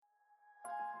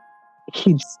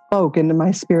he spoke into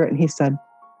my spirit and he said,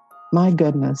 my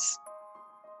goodness,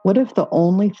 what if the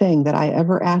only thing that I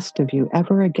ever asked of you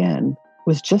ever again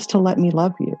was just to let me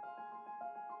love you?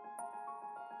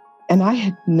 And I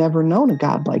had never known a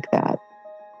God like that.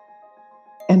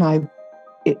 And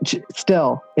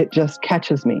it just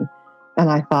catches me. And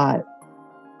I thought,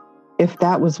 if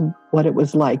that was what it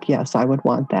was like, yes, I would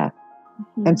want that.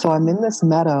 Mm-hmm. And so I'm in this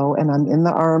meadow and I'm in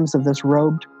the arms of this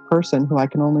robed person who I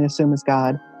can only assume is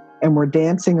God. And we're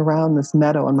dancing around this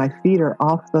meadow and my feet are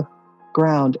off the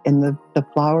ground and the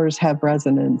flowers have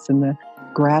resonance and the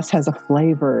grass has a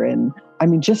flavor. And I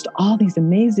mean, just all these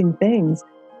amazing things.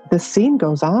 The scene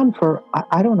goes on for,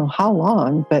 I don't know how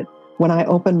long, but when I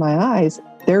open my eyes,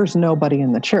 there's nobody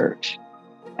in the church.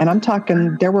 And I'm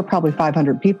talking, there were probably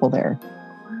 500 people there.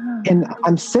 And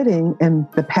I'm sitting and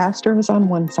the pastor is on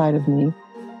one side of me.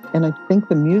 And I think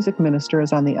the music minister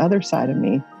is on the other side of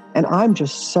me. And I'm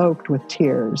just soaked with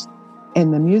tears.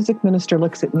 And the music minister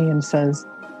looks at me and says,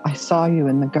 I saw you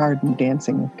in the garden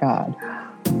dancing with God.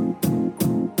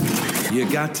 You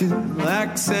got to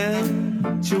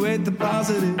accentuate the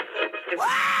positive. Wow,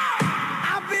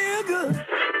 I feel good.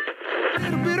 A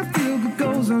little bit of feel good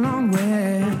goes a long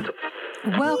way.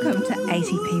 Welcome to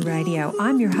ATP Radio.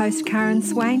 I'm your host, Karen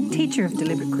Swain, teacher of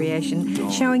deliberate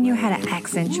creation, showing you how to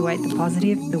accentuate the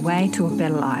positive, the way to a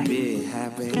better life.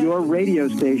 Your radio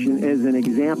station is an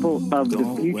example of the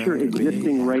future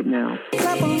existing right now.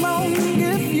 Clap along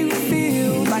if you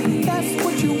feel like that's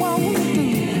what you want to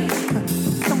do.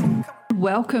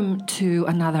 Welcome to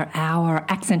another hour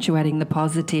accentuating the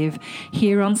positive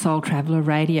here on Soul Traveller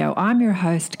Radio. I'm your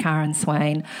host, Karen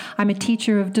Swain. I'm a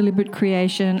teacher of deliberate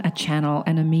creation, a channel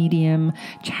and a medium,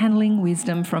 channeling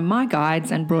wisdom from my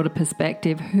guides and broader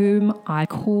perspective, whom I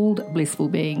called blissful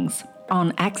beings.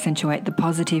 On Accentuate the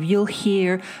Positive, you'll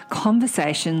hear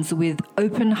conversations with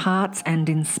open hearts and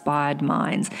inspired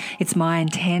minds. It's my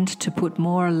intent to put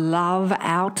more love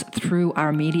out through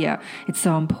our media. It's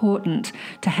so important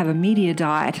to have a media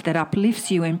diet that uplifts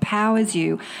you, empowers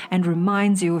you, and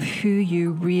reminds you of who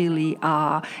you really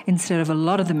are, instead of a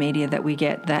lot of the media that we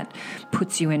get that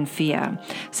puts you in fear.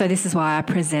 So this is why I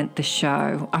present the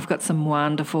show. I've got some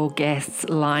wonderful guests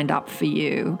lined up for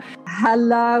you.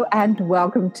 Hello and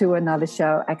welcome to another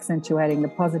show, Accentuating the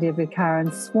Positive with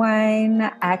Karen Swain,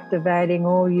 activating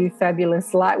all you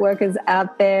fabulous light workers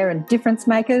out there and difference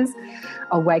makers,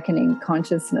 awakening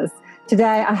consciousness.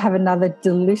 Today I have another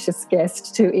delicious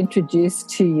guest to introduce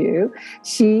to you.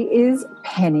 She is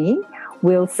Penny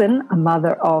Wilson, a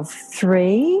mother of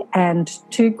 3 and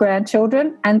 2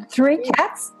 grandchildren and 3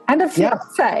 cats and a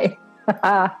fiancé.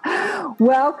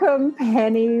 Welcome,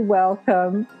 Penny.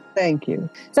 Welcome. Thank you.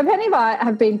 So Penny and I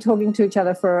have been talking to each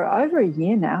other for over a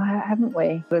year now, haven't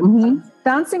we? Mm-hmm.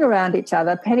 Dancing around each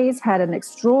other. Penny's had an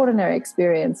extraordinary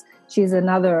experience. She's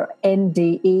another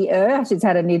NDE-er. She's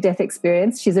had a near-death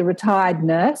experience. She's a retired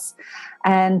nurse,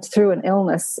 and through an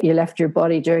illness, you left your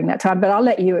body during that time. But I'll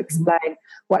let you explain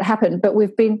what happened. But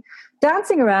we've been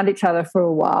dancing around each other for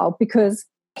a while because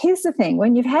here's the thing.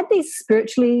 When you've had these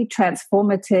spiritually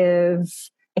transformative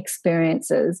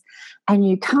experiences and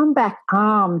you come back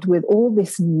armed with all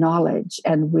this knowledge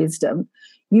and wisdom,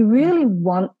 you really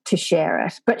want to share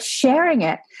it. But sharing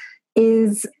it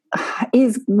is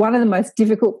one of the most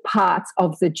difficult parts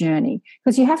of the journey,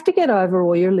 because you have to get over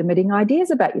all your limiting ideas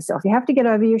about yourself. You have to get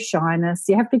over your shyness.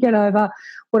 You have to get over,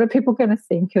 what are people going to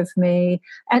think of me?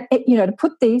 And, to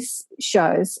put these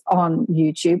shows on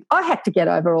YouTube, I had to get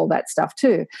over all that stuff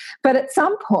too. But at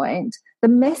some point, the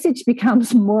message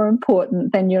becomes more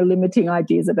important than your limiting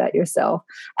ideas about yourself.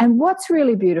 And what's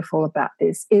really beautiful about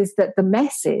this is that the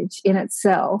message in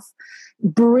itself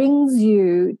brings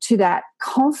you to that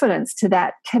confidence, to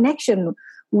that connection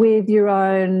with your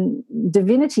own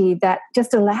divinity that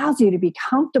just allows you to be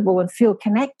comfortable and feel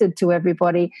connected to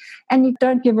everybody. And you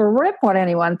don't give a rip what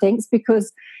anyone thinks,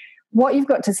 because what you've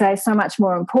got to say is so much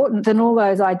more important than all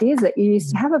those ideas that you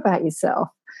used to have about yourself.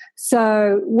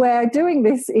 So we're doing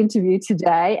this interview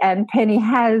today, and Penny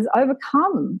has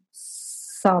overcome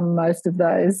most of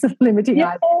those limiting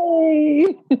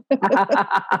ideas.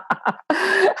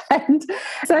 And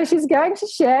so she's going to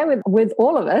share with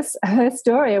all of us her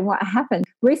story and what happened.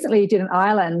 Recently you did an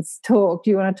Islands talk.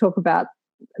 Do you want to talk about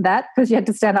that? Because you had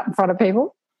to stand up in front of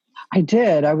people. I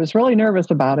did. I was really nervous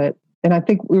about it. And I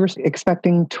think we were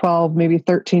expecting 12, maybe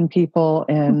 13 people.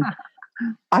 And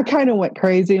I kind of went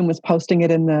crazy and was posting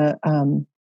it in the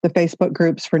Facebook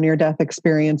groups for near-death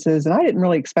experiences. And I didn't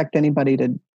really expect anybody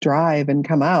to drive and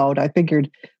come out. I figured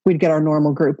we'd get our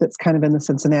normal group that's kind of in the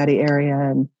Cincinnati area.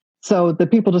 And So the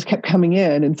people just kept coming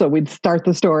in. And so we'd start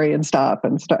the story and stop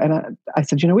and start. And I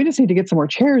said, we just need to get some more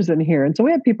chairs in here. And so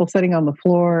we had people sitting on the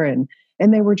floor and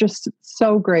they were just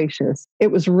so gracious.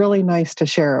 It was really nice to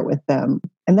share it with them.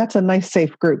 And that's a nice,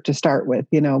 safe group to start with,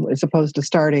 as opposed to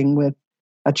starting with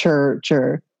a church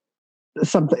or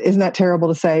something. Isn't that terrible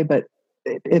to say? But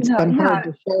it's been hard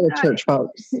to share with church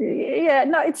folks. Yeah,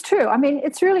 no, it's true. I mean,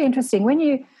 it's really interesting when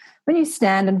you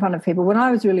stand in front of people. When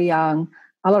I was really young,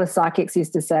 a lot of psychics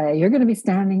used to say, you're going to be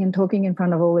standing and talking in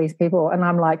front of all these people. And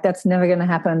I'm like, that's never going to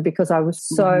happen, because I was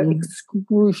so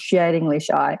excruciatingly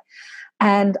shy.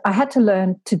 And I had to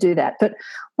learn to do that. But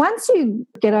once you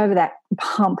get over that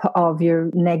hump of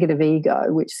your negative ego,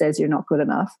 which says you're not good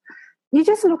enough, you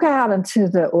just look out into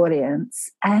the audience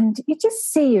and you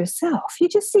just see yourself. You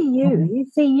just see you. Mm-hmm. You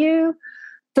see you,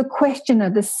 the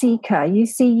questioner, the seeker. You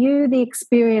see you, the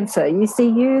experiencer. You see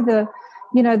you, the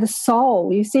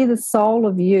soul. You see the soul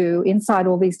of you inside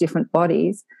all these different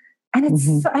bodies. And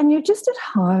it's and you're just at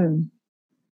home.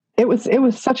 It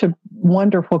was such a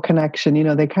wonderful connection.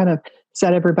 They kind of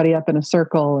set everybody up in a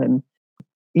circle. And,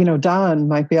 Don,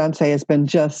 my fiance, has been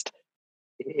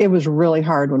it was really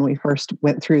hard when we first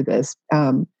went through this.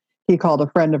 He called a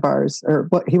friend of ours,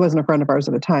 he wasn't a friend of ours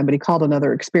at the time, but he called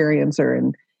another experiencer.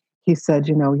 And he said,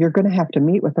 you're going to have to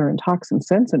meet with her and talk some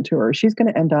sense into her. She's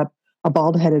going to end up a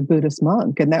bald-headed Buddhist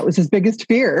monk. And that was his biggest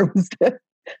fear.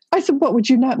 I said, what, would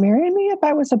you not marry me if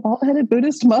I was a bald-headed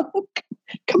Buddhist monk?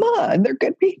 Come on, they're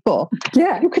good people.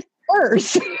 Yeah. You could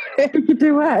worse. You could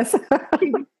do worse.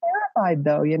 He's terrified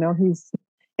though,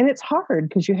 and it's hard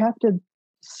because you have to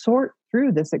sort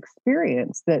through this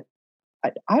experience that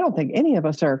I don't think any of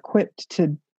us are equipped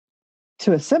to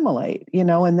assimilate,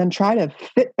 and then try to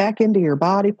fit back into your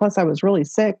body. Plus I was really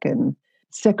sick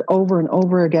over and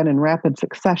over again in rapid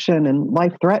succession and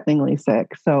life-threateningly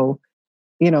sick. So,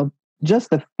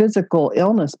 just the physical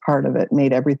illness part of it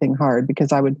made everything hard,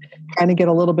 because I would kind of get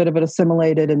a little bit of it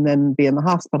assimilated and then be in the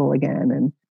hospital again.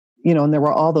 And, and there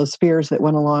were all those fears that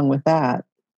went along with that.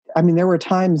 I mean, there were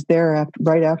times there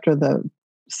right after the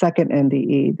second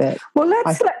NDE that... Well,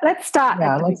 let's start.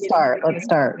 Yeah, let's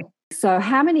start. So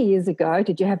how many years ago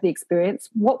did you have the experience?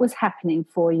 What was happening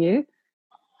for you?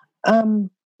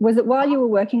 Was it while you were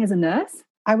working as a nurse?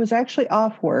 I was actually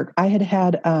off work. I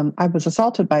was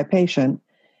assaulted by a patient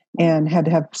and had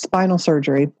to have spinal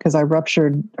surgery because I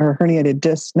ruptured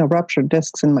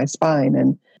discs in my spine,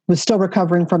 and was still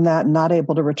recovering from that and not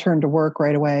able to return to work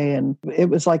right away. And it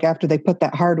was like after they put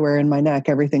that hardware in my neck,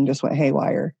 everything just went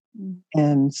haywire.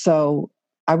 And so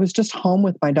I was just home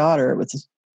with my daughter. It was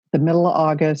the middle of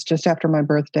August, just after my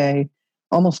birthday,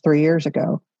 almost 3 years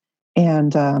ago.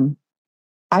 And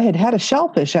I had a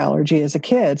shellfish allergy as a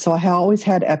kid, so I always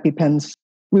had EpiPens.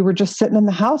 We were just sitting in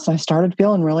the house, and I started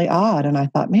feeling really odd. And I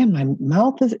thought, man, my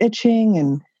mouth is itching,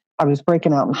 and I was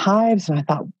breaking out in hives. And I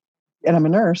thought, and I'm a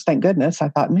nurse, thank goodness. I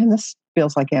thought, man, this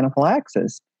feels like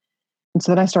anaphylaxis. And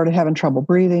so then I started having trouble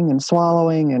breathing and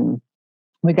swallowing, and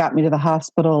we got me to the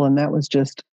hospital. And that was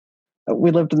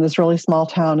we lived in this really small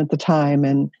town at the time.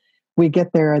 And we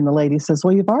get there, and the lady says,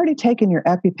 well, you've already taken your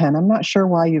EpiPen. I'm not sure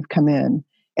why you've come in.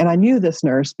 And I knew this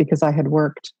nurse because I had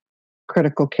worked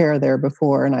critical care there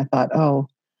before. And I thought, oh,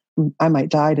 I might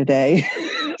die today.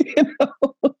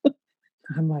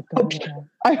 Oh my God.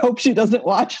 I hope she doesn't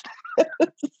watch this.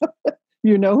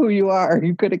 You know who you are.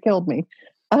 You could have killed me.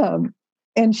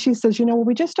 And she says, well,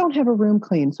 we just don't have a room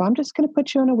clean. So I'm just going to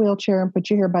put you in a wheelchair and put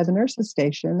you here by the nurse's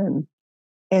station.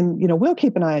 And we'll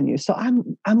keep an eye on you. So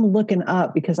I'm looking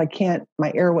up because I can't,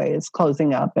 my airway is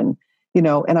closing up, and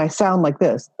I sound like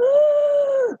this,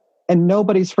 and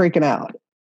nobody's freaking out.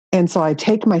 And so I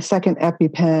take my second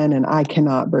EpiPen and I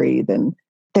cannot breathe. And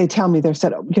they tell me, they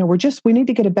said, we need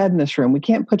to get a bed in this room. We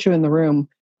can't put you in the room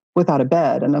without a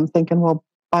bed. And I'm thinking, well,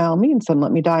 by all means, then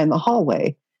let me die in the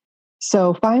hallway.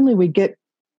 So finally we get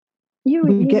me. You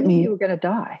were going to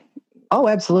die. Oh,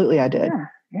 absolutely. I did.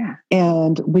 Yeah.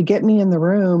 And we get me in the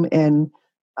room, and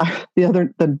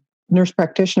the nurse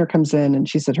practitioner comes in, and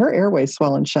she said, her airway's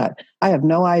swelling shut. I have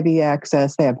no IV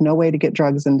access. They have no way to get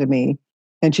drugs into me.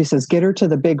 And she says, get her to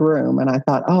the big room. And I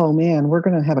thought, oh man, we're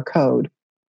going to have a code.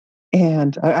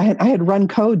 And I had run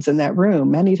codes in that room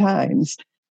many times.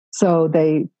 So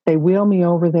they wheel me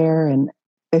over there, and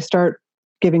they start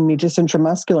giving me just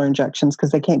intramuscular injections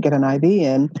because they can't get an IV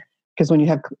in, because when you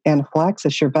have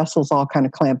anaphylaxis, your vessels all kind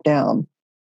of clamp down.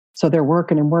 So they're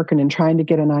working and trying to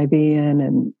get an IV in.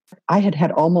 And I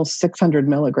had almost 600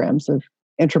 milligrams of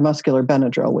intramuscular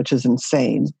Benadryl, which is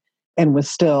insane, and was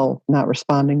still not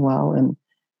responding well. And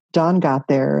Don got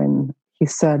there, and he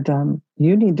said,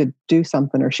 you need to do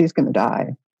something or she's going to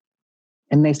die.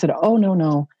 And they said, oh,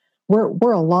 no,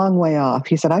 we're a long way off.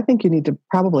 He said, I think you need to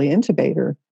probably intubate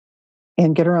her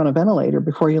and get her on a ventilator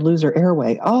before you lose her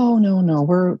airway. Oh,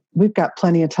 no, we've got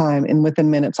plenty of time. And within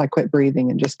minutes, I quit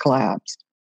breathing and just collapsed.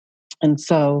 And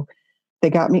so they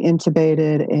got me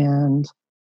intubated, and,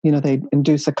 they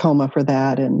induced a coma for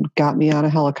that and got me on a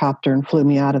helicopter and flew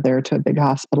me out of there to a big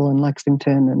hospital in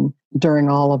Lexington. And during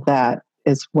all of that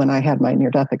is when I had my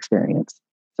near-death experience.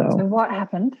 So what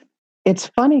happened? It's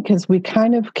funny because we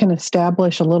kind of can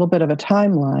establish a little bit of a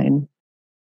timeline,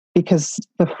 because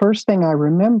the first thing I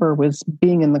remember was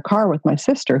being in the car with my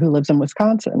sister who lives in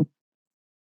Wisconsin.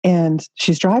 And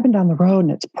she's driving down the road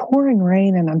and it's pouring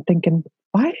rain. And I'm thinking,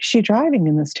 why is she driving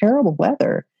in this terrible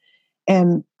weather?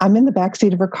 And I'm in the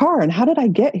backseat of her car. And how did I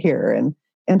get here?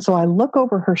 And so I look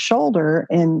over her shoulder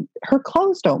and her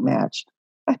clothes don't match.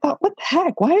 I thought, what the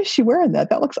heck? Why is she wearing that?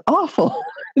 That looks awful.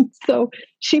 And so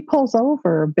she pulls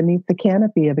over beneath the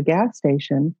canopy of a gas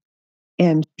station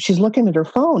and she's looking at her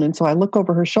phone. And so I look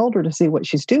over her shoulder to see what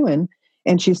she's doing.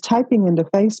 And she's typing into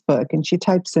Facebook and she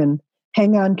types in,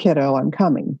 "Hang on, kiddo, I'm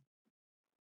coming."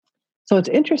 So it's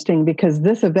interesting because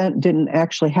this event didn't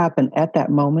actually happen at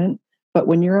that moment. But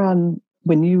when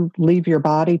you leave your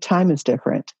body, time is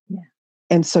different. Yeah.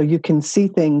 And so you can see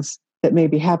things that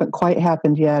maybe haven't quite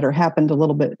happened yet or happened a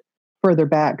little bit further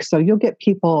back. So you'll get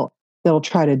people that'll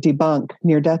try to debunk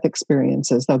near-death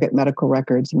experiences. They'll get medical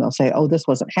records and they'll say, oh, this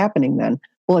wasn't happening then.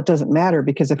 Well, it doesn't matter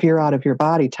because if you're out of your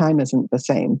body, time isn't the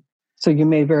same. So you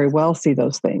may very well see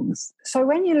those things. So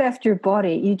when you left your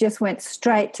body, you just went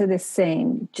straight to this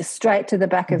scene, just straight to the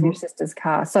back of your sister's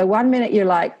car. So 1 minute you're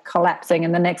like collapsing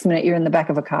and the next minute you're in the back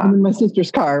of a car. I'm in my sister's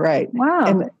car, right.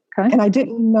 Wow. And I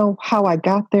didn't know how I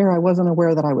got there. I wasn't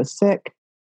aware that I was sick.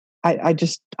 I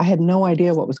had no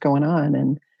idea what was going on.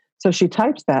 And so she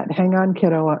types that, "Hang on,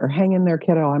 kiddo," or "Hang in there,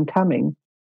 kiddo, I'm coming."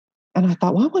 And I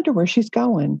thought, well, I wonder where she's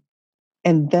going.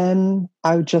 And then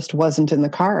I just wasn't in the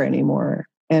car anymore.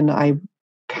 And I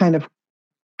kind of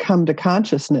come to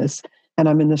consciousness and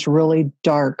I'm in this really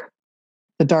dark,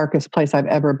 the darkest place I've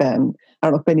ever been. I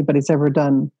don't know if anybody's ever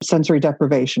done sensory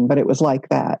deprivation, but it was like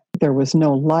that. There was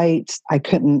no light. I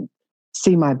couldn't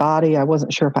see my body. I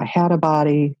wasn't sure if I had a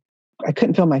body. I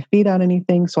couldn't feel my feet on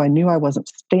anything. So I knew I wasn't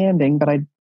standing, but I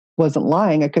wasn't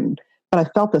lying. But I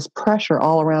felt this pressure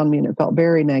all around me and it felt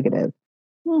very negative.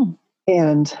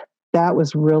 And that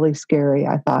was really scary.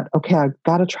 I thought, okay, I've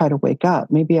got to try to wake up.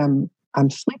 Maybe I'm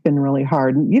sleeping really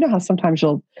hard. And you know how sometimes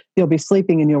you'll be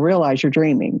sleeping and you'll realize you're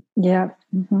dreaming. Yeah.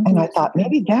 Mm-hmm. And I thought,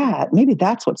 maybe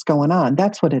that's what's going on.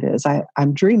 That's what it is.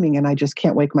 I'm dreaming and I just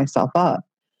can't wake myself up.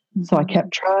 Mm-hmm. So I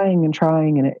kept trying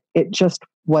and it just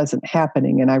wasn't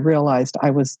happening. And I realized I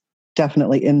was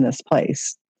definitely in this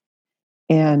place.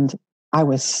 And I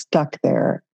was stuck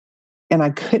there. And I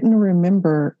couldn't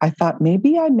remember. I thought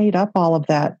maybe I made up all of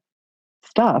that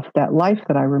stuff, that life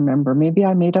that I remember. Maybe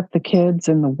I made up the kids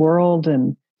and the world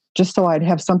and just so I'd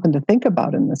have something to think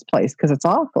about in this place because it's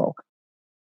awful.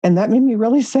 And that made me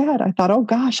really sad. I thought, oh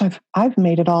gosh, I've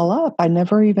made it all up. I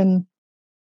never even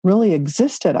really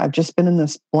existed. I've just been in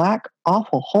this black,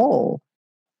 awful hole.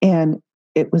 And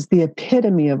it was the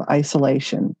epitome of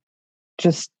isolation,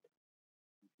 just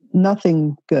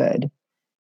nothing good.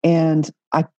 And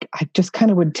I just kind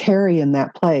of would tarry in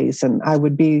that place and I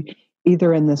would be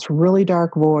either in this really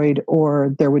dark void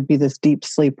or there would be this deep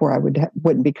sleep where I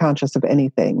wouldn't be conscious of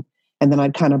anything. And then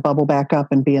I'd kind of bubble back up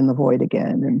and be in the void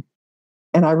again.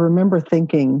 And I remember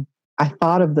thinking, I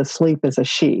thought of the sleep as a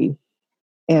she.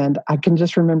 And I can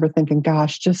just remember thinking,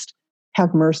 gosh, just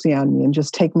have mercy on me and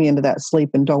just take me into that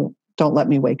sleep and don't let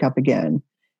me wake up again.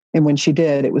 And when she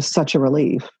did, it was such a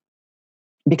relief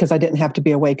because I didn't have to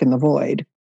be awake in the void.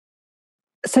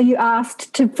 So you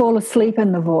asked to fall asleep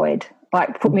in the void,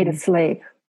 like put me to sleep.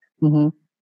 Mm-hmm.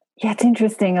 Yeah, it's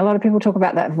interesting. A lot of people talk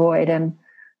about that void. And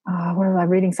what was I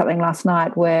reading something last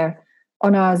night where, I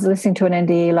was listening to an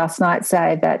NDE last night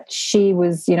say that she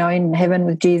was, in heaven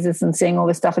with Jesus and seeing all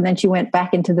this stuff. And then she went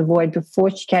back into the void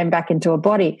before she came back into her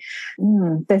body.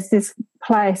 There's this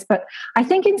place. But I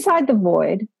think inside the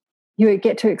void, you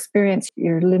get to experience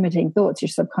your limiting thoughts, your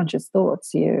subconscious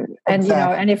thoughts.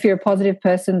 And if you're a positive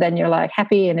person, then you're like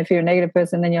happy. And if you're a negative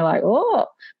person, then you're like, oh.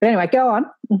 But anyway, go on.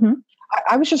 Mm-hmm.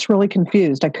 I was just really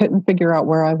confused. I couldn't figure out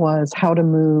where I was, how to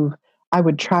move. I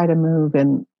would try to move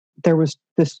and there was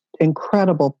this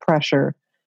incredible pressure,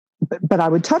 but I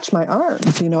would touch my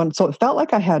arms, and so it felt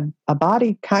like I had a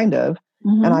body kind of,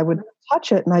 and I would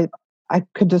touch it and I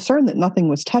could discern that nothing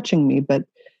was touching me, but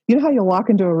you know how you'll walk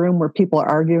into a room where people are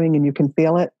arguing and you can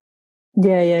feel it?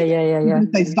 Yeah.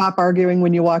 They stop arguing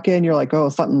when you walk in, you're like, oh,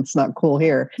 something's not cool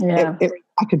here. Yeah.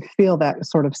 I could feel that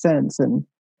sort of sense.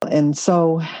 And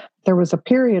so there was a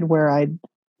period where I'd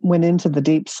went into the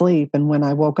deep sleep. And when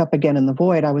I woke up again in the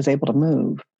void, I was able to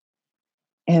move.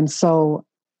 And so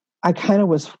I kind of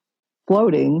was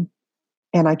floating,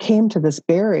 and I came to this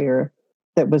barrier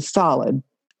that was solid.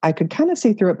 I could kind of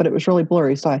see through it, but it was really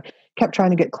blurry. So I kept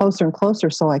trying to get closer and closer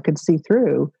so I could see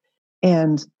through.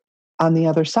 And on the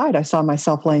other side, I saw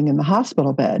myself laying in the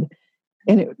hospital bed.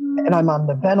 And I'm on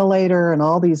the ventilator, and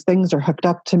all these things are hooked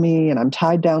up to me, and I'm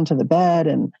tied down to the bed.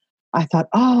 And I thought,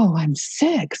 oh, I'm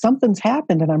sick. Something's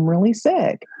happened, and I'm really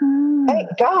sick.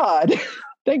 Thank God.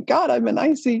 Thank God I'm in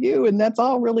ICU, and that's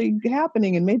all really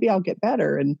happening, and maybe I'll get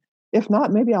better. And if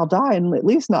not, maybe I'll die and at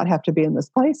least not have to be in this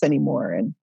place anymore.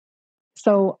 And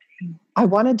so I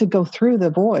wanted to go through the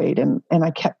void, and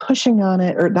I kept pushing on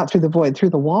it, or not through the void,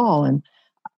 through the wall. And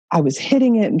I was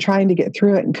hitting it and trying to get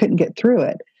through it and couldn't get through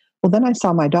it. Well, then I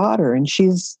saw my daughter, and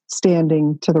she's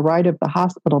standing to the right of the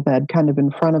hospital bed, kind of in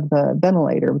front of the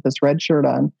ventilator with this red shirt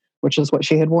on, which is what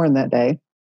she had worn that day.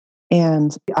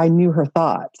 And I knew her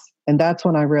thoughts. And that's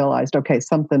when I realized, okay,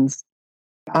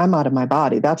 I'm out of my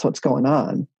body. That's what's going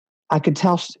on. I could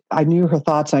tell, I knew her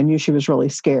thoughts. I knew she was really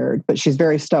scared, but she's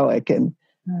very stoic. And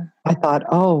I thought,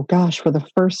 oh gosh, for the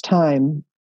first time,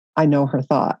 I know her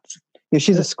thoughts.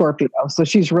 She's a Scorpio, so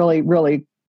she's really, really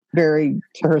very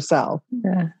to herself.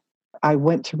 Yeah. I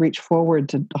went to reach forward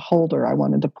to hold her. I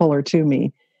wanted to pull her to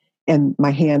me, and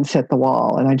my hands hit the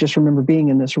wall. And I just remember being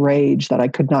in this rage that I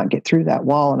could not get through that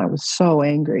wall. And I was so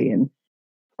angry and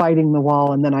fighting the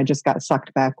wall. And then I just got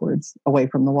sucked backwards away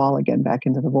from the wall again, back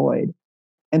into the void.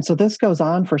 And so this goes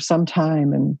on for some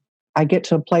time. And I get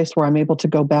to a place where I'm able to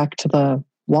go back to the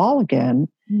wall again.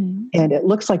 And it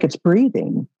looks like it's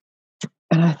breathing.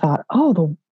 And I thought, oh,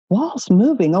 the wall's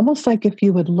moving, almost like if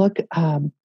you would look,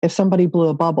 if somebody blew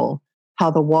a bubble, how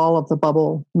the wall of the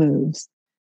bubble moves.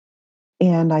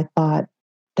 And I thought,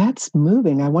 that's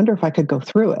moving. I wonder if I could go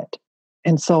through it.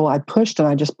 And so I pushed, and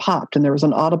I just popped, and there was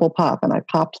an audible pop, and I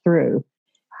popped through,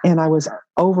 and I was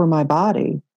over my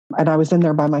body, and I was in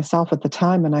there by myself at the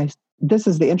time. And this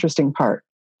is the interesting part.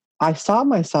 I saw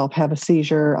myself have a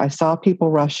seizure. I saw people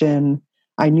rush in.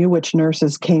 I knew which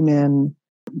nurses came in.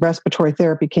 Respiratory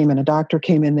therapy came in. A doctor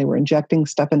came in. They were injecting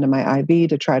stuff into my IV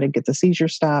to try to get the seizure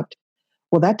stopped.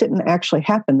 Well, that didn't actually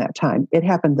happen that time. It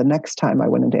happened the next time I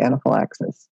went into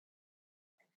anaphylaxis.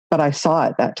 But I saw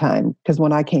it that time, because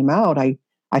when I came out, I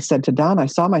said to Don, I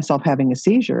saw myself having a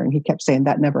seizure. And he kept saying,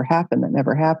 that never happened. That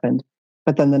never happened.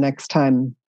 But then the next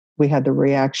time we had the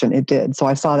reaction, it did. So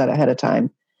I saw that ahead of time.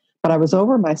 But I was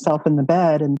over myself in the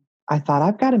bed, and I thought,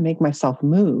 I've got to make myself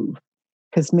move,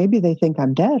 because maybe they think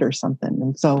I'm dead or something.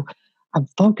 And so I'm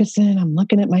focusing, I'm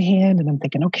looking at my hand, and I'm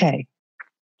thinking, okay,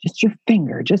 just your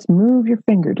finger, just move your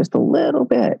finger just a little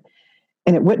bit.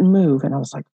 And it wouldn't move. And I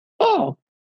was like, oh,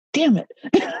 damn it.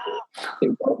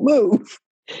 It won't move.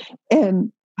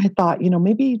 And I thought,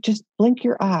 maybe just blink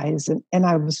your eyes. And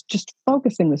I was just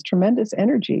focusing this tremendous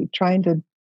energy, trying to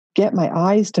get my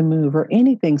eyes to move or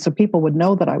anything so people would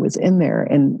know that I was in there,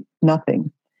 and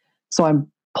nothing. So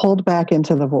I'm pulled back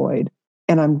into the void,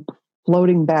 and I'm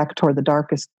floating back toward the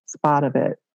darkest spot of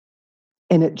it.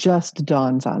 And it just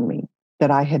dawns on me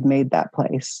that I had made that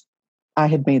place. I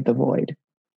had made the void.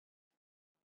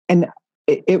 And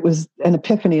it was an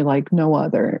epiphany like no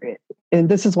other. And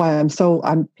this is why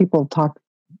people talk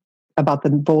about the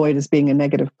void as being a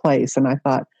negative place. And I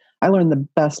thought, I learned the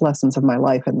best lessons of my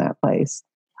life in that place.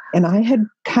 And I had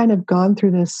kind of gone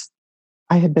through this.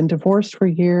 I had been divorced for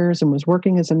years and was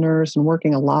working as a nurse and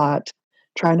working a lot,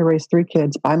 trying to raise 3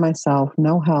 kids by myself,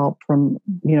 no help from,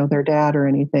 their dad or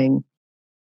anything.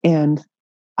 And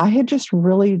I had just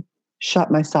really shut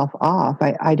myself off.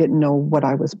 I didn't know what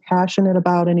I was passionate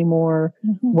about anymore,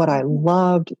 what I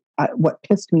loved, what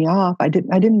pissed me off. I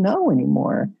didn't know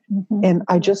anymore. And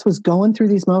I just was going through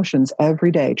these motions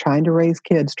every day, trying to raise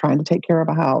kids, trying to take care of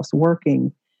a house,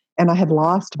 working. And I had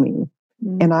lost me.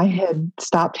 And I had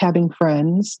stopped having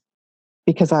friends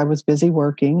because I was busy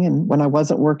working. And when I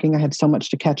wasn't working, I had so much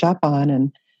to catch up on.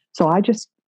 And so I just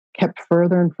kept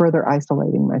further and further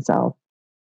isolating myself.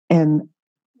 And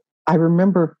I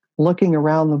remember looking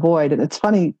around the void, and it's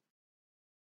funny,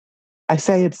 I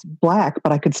say it's black,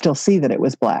 but I could still see that it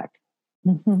was black.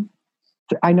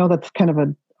 I know that's kind of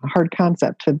a hard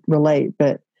concept to relate,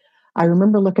 but I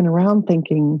remember looking around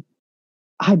thinking,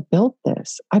 I built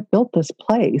this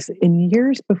place. And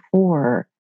years before,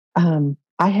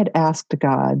 I had asked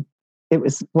God, it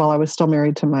was while I was still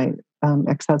married to my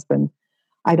ex-husband,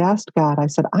 I'd asked God, I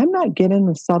said, I'm not getting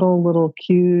the subtle little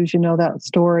cues, that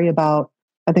story about,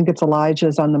 I think it's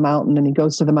Elijah's on the mountain, and he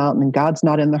goes to the mountain, and God's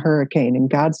not in the hurricane, and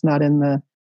God's not in the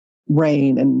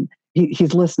rain, and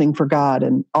he's listening for God,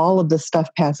 and all of this stuff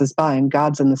passes by, and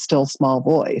God's in the still small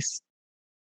voice.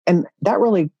 And that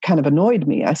really kind of annoyed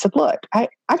me. I said, look, I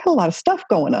got a lot of stuff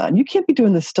going on. You can't be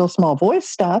doing this still small voice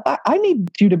stuff. I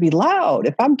need you to be loud.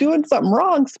 If I'm doing something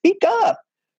wrong, speak up.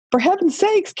 For heaven's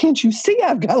sakes, can't you see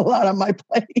I've got a lot on my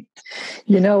plate?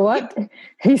 You know what?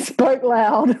 He spoke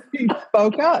loud. He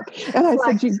spoke up. And I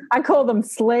said, I call them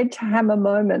sledgehammer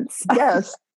moments.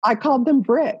 Yes, I called them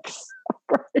bricks.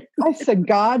 I said,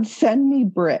 God, send me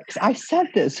bricks. I said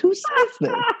this. Who says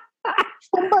this?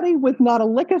 Somebody with not a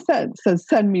lick of sense says,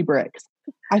 send me bricks.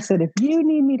 I said, if you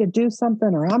need me to do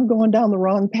something or I'm going down the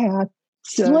wrong path,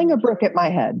 sling a brick at my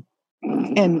head.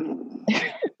 And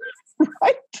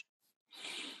right?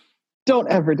 Don't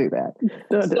ever do that.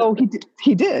 So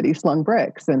he did. He slung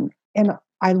bricks. And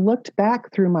I looked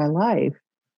back through my life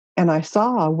and I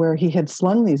saw where he had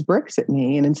slung these bricks at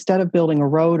me. And instead of building a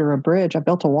road or a bridge, I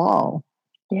built a wall.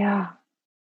 Yeah.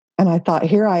 And I thought,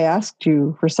 here I asked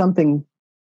you for something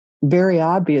very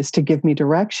obvious to give me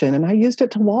direction. And I used it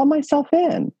to wall myself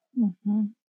in. Mm-hmm.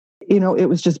 You know, it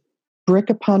was just brick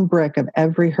upon brick of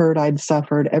every hurt I'd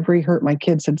suffered, every hurt my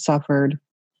kids had suffered.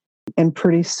 And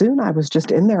pretty soon I was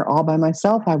just in there all by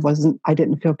myself. I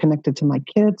didn't feel connected to my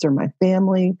kids or my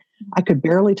family. I could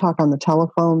barely talk on the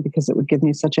telephone because it would give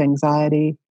me such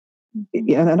anxiety.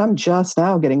 Mm-hmm. And I'm just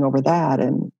now getting over that.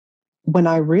 And when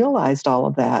I realized all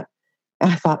of that,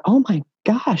 I thought, oh my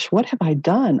gosh, what have I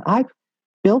done? I've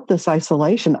built this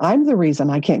isolation. I'm the reason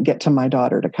I can't get to my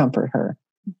daughter to comfort her.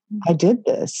 Mm-hmm. I did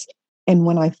this. And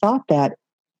when I thought that,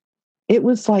 it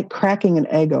was like cracking an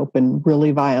egg open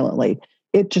really violently.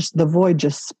 The void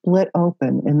just split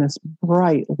open and this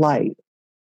bright light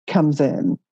comes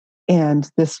in. And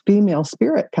this female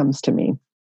spirit comes to me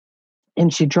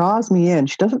and she draws me in.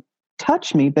 She doesn't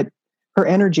touch me, but her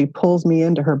energy pulls me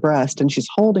into her breast and she's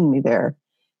holding me there.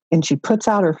 And she puts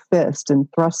out her fist and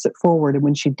thrusts it forward. And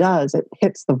when she does, it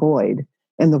hits the void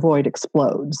and the void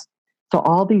explodes. So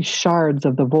all these shards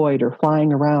of the void are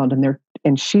flying around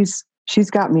and she's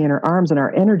got me in her arms and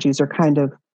our energies are kind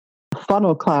of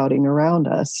funnel clouding around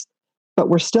us, but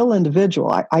we're still individual.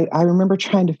 I remember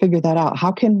trying to figure that out.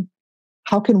 How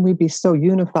can we be so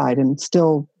unified and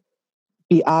still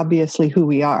be obviously who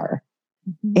we are?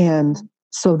 Mm-hmm. And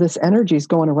so this energy is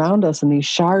going around us and these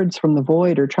shards from the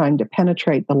void are trying to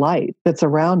penetrate the light that's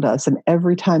around us. And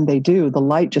every time they do, the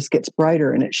light just gets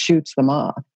brighter and it shoots them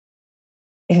off.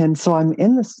 And so I'm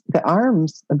in the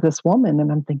arms of this woman and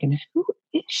I'm thinking, who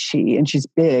is she? And she's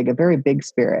big, a very big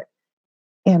spirit.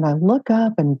 And I look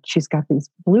up and she's got these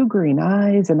blue-green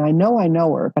eyes and I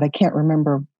know her, but I can't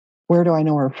remember where do I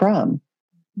know her from.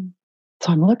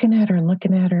 So I'm looking at her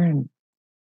and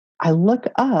I look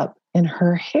up and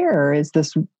her hair is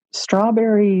this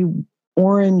strawberry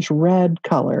orange red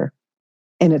color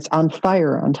and it's on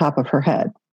fire on top of her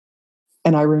head.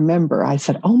 And I remember I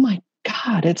said, oh my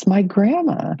God, it's my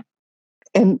grandma.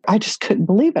 And I just couldn't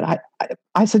believe it.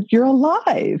 I said, you're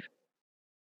alive.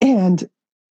 And,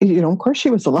 of course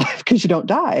she was alive because you don't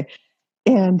die.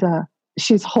 And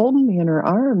she's holding me in her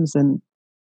arms and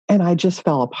I just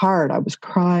fell apart. I was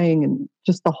crying and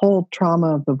just the whole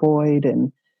trauma of the void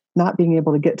and not being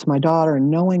able to get to my daughter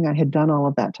and knowing I had done all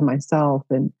of that to myself.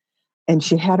 And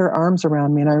she had her arms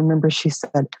around me. And I remember she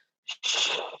said,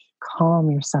 shh, calm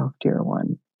yourself, dear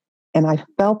one. And I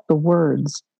felt the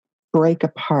words break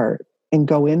apart and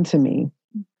go into me.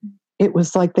 Mm-hmm. It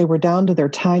was like they were down to their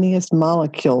tiniest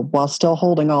molecule while still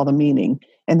holding all the meaning.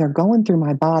 And they're going through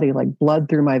my body like blood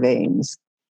through my veins.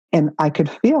 And I could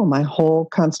feel my whole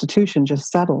constitution just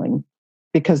settling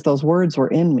because those words were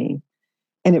in me.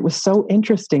 And it was so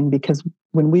interesting because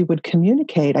when we would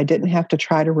communicate, I didn't have to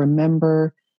try to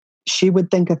remember. She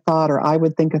would think a thought or I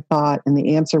would think a thought and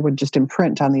the answer would just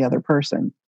imprint on the other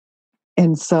person.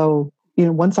 And so,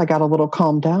 once I got a little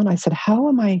calmed down, I said, how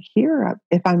am I here?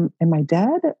 Am I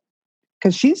dead?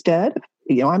 Because she's dead.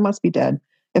 I must be dead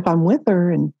if I'm with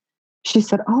her. And she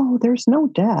said, oh, there's no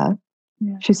death.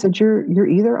 Yeah. She said, you're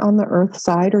either on the earth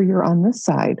side or you're on this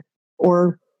side,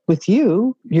 or with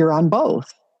you're on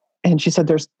both. And she said,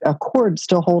 there's a cord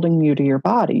still holding you to your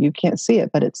body. You can't see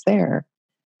it, but it's there.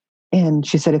 And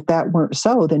she said, if that weren't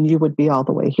so, then you would be all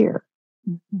the way here.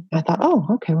 Mm-hmm. I thought, oh,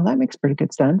 okay, well, that makes pretty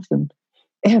good sense.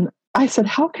 And I said,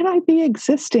 how can I be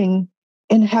existing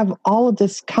and have all of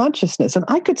this consciousness? And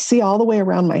I could see all the way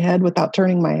around my head without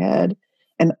turning my head.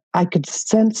 And I could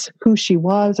sense who she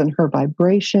was and her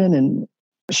vibration. And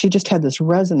she just had this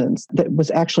resonance that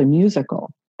was actually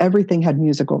musical. Everything had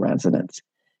musical resonance.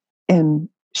 And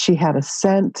she had a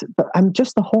scent, but I'm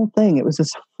just the whole thing. It was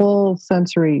this full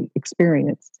sensory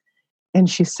experience. And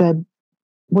she said,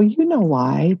 well, you know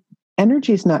why?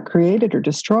 Energy is not created or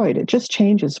destroyed. It just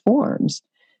changes forms.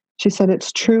 She said,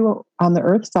 it's true on the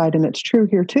earth side and it's true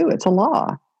here too. It's a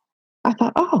law. I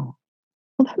thought, oh,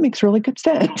 well, that makes really good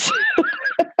sense.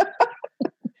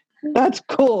 That's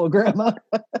cool, Grandma.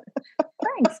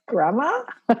 Thanks, Grandma.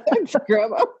 Thanks,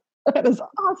 Grandma. That is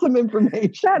awesome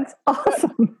information. That's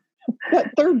awesome.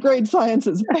 That third grade science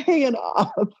is paying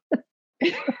off.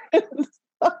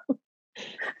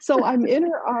 So I'm in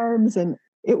her arms, and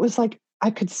it was like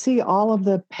I could see all of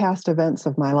the past events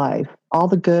of my life, all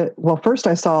the good. Well, first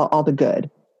I saw all the good,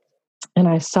 and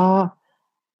I saw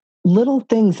little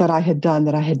things that I had done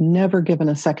that I had never given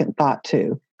a second thought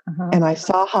to. And I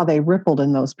saw how they rippled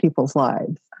in those people's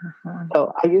lives.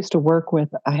 So I used to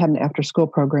I had an after-school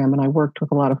program, and I worked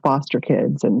with a lot of foster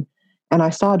kids, and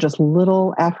I saw just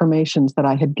little affirmations that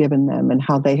I had given them and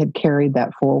how they had carried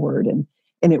that forward.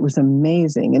 And it was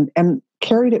amazing, and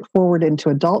carried it forward into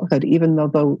adulthood, even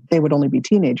though they would only be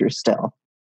teenagers still.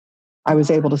 I was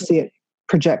able to see it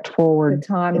project forward. The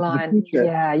timeline.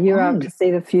 Yeah, you're able to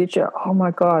see the future. Oh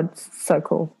my God, so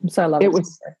cool. I'm so loving it.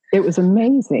 It was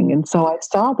amazing. And so I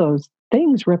saw those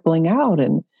things rippling out.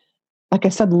 And like I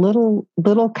said, little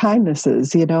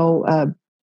kindnesses,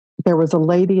 there was a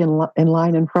lady in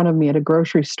line in front of me at a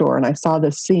grocery store, and I saw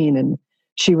this scene, and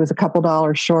she was a couple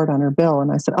dollars short on her bill.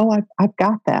 And I said, oh, I've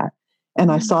got that.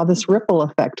 And I saw this ripple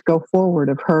effect go forward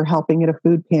of her helping at a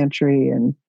food pantry.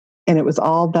 And it was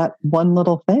all that one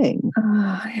little thing.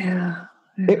 Oh, yeah.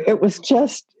 It was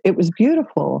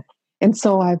beautiful. And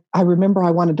so I remember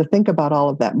I wanted to think about all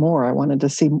of that more. I wanted to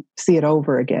see it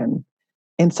over again.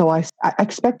 And so I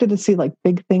expected to see like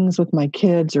big things with my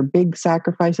kids or big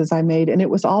sacrifices I made. And it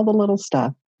was all the little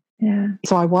stuff. Yeah.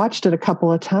 So I watched it a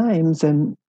couple of times,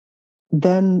 and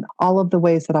then all of the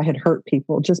ways that I had hurt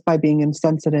people just by being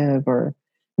insensitive or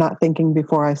not thinking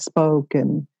before I spoke.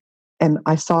 And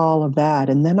I saw all of that.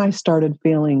 And then I started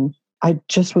feeling, I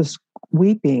just was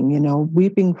weeping,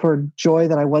 weeping for joy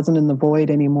that I wasn't in the void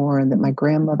anymore, and that my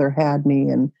grandmother had me,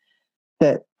 and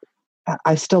that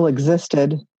I still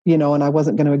existed, and I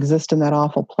wasn't going to exist in that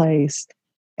awful place.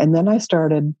 And then I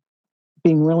started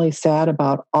being really sad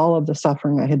about all of the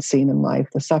suffering I had seen in life,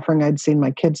 the suffering I'd seen my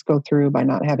kids go through by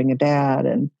not having a dad,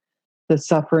 and the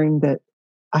suffering that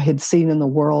I had seen in the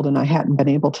world and I hadn't been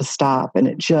able to stop. And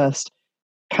it just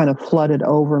kind of flooded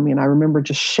over me. And I remember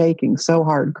just shaking so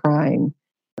hard, crying.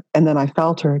 And then I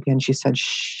felt her again. She said,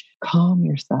 shh, calm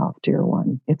yourself, dear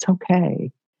one. It's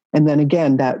okay. And then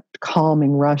again, that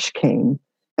calming rush came.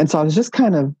 And so I was just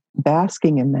kind of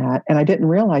basking in that. And I didn't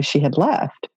realize she had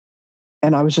left.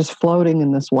 And I was just floating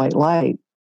in this white light.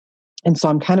 And so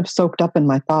I'm kind of soaked up in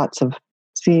my thoughts of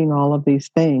seeing all of these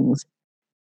things.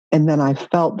 And then I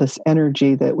felt this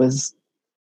energy that was,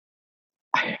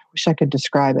 I wish I could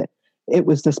describe it. It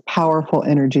was this powerful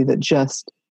energy that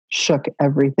just shook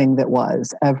everything that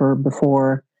was ever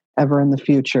before, ever in the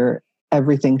future.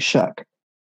 Everything shook.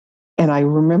 And I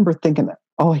remember thinking,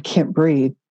 oh, I can't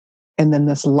breathe. And then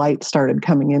this light started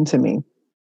coming into me.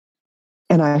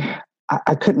 And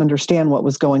I couldn't understand what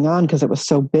was going on because it was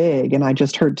so big. And I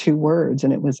just heard two words,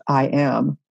 and it was, I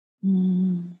am.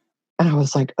 And I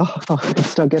was like, oh, it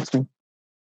still gets me.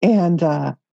 And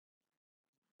I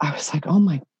was like, oh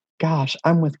my gosh,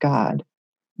 I'm with God.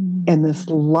 And this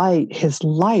light, his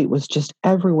light was just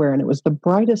everywhere. And it was the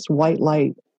brightest white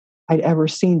light I'd ever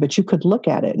seen, but you could look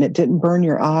at it and it didn't burn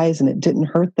your eyes and it didn't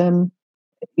hurt them.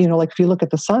 Like if you look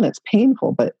at the sun, it's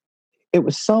painful, but it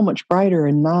was so much brighter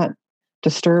and not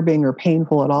disturbing or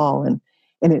painful at all. And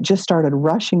it just started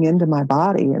rushing into my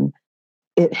body, and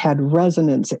it had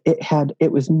resonance.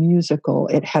 It was musical.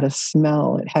 It had a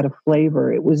smell. It had a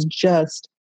flavor. It was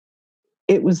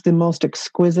the most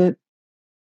exquisite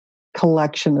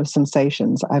collection of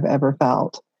sensations I've ever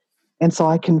felt. And so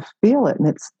I can feel it,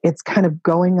 and it's kind of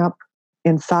going up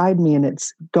inside me, and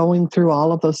it's going through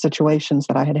all of those situations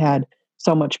that I had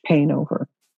so much pain over.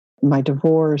 My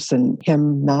divorce and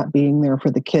him not being there for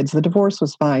the kids. The divorce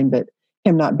was fine, but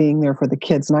him not being there for the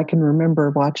kids. And I can remember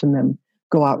watching them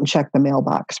go out and check the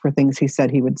mailbox for things he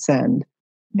said he would send.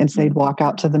 And so they'd walk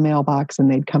out to the mailbox and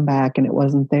they'd come back and it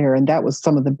wasn't there. And that was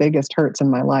some of the biggest hurts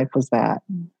in my life, was that.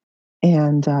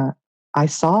 And I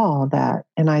saw that,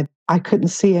 and I couldn't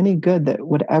see any good that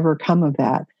would ever come of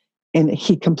that. And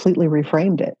he completely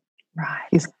reframed it. Right.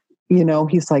 He's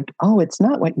like, oh, it's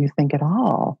not what you think at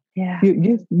all. Yeah.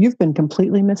 You've been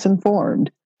completely misinformed.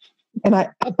 And I'm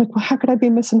like, well, how could I be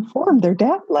misinformed? Their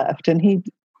dad left, and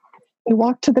they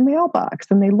walked to the mailbox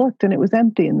and they looked and it was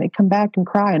empty, and they come back and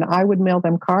cry. And I would mail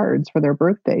them cards for their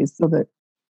birthdays so that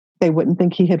they wouldn't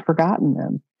think he had forgotten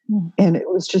them. And it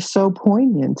was just so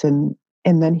poignant. And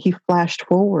then he flashed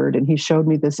forward and he showed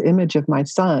me this image of my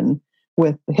son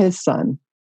with his son.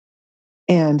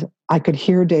 And I could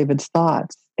hear David's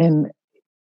thoughts, and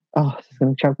oh, this is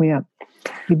going to choke me up.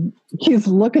 He's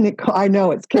looking at, I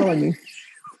know it's killing me.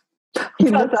 He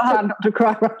looks hard not to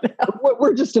cry right now.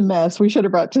 We're just a mess. We should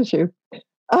have brought tissue.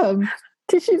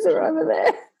 Tissues are over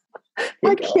there.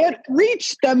 I can't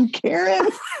reach them, Karen.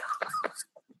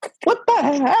 What the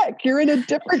heck? You're in a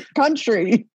different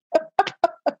country.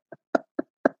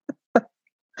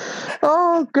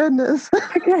 Oh, goodness.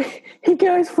 Okay. He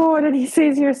goes forward and he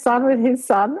sees your son with his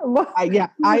son.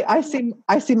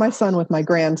 I see my son with my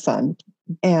grandson,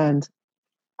 and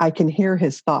I can hear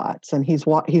his thoughts. And he's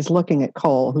looking at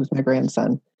Cole, who's my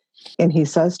grandson, and he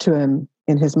says to him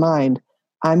in his mind,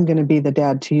 "I'm going to be the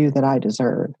dad to you that I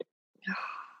deserved."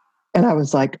 And I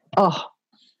was like, oh,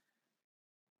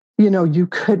 you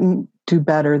couldn't do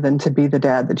better than to be the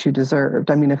dad that you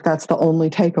deserved. I mean, if that's the only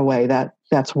takeaway,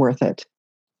 that's worth it.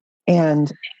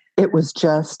 And it was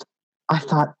just, I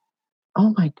thought,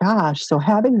 oh my gosh. So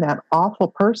having that awful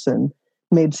person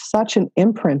made such an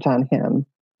imprint on him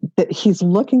that he's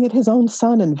looking at his own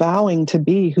son and vowing to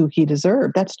be who he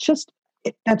deserved.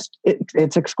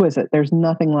 It's exquisite. There's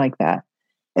nothing like that.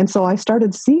 And so I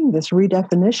started seeing this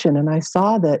redefinition, and I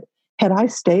saw that had I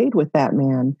stayed with that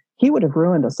man, he would have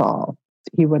ruined us all.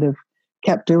 He would have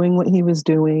kept doing what he was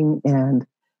doing. And,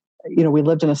 we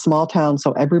lived in a small town,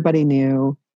 so everybody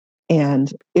knew.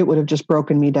 And it would have just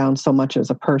broken me down so much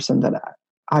as a person that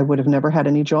I would have never had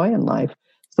any joy in life.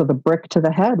 So the brick to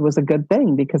the head was a good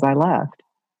thing because I left.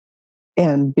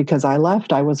 And because I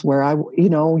left, I was where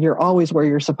you're always where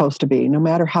you're supposed to be, no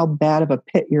matter how bad of a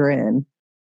pit you're in.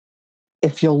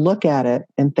 If you'll look at it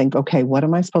and think, okay, what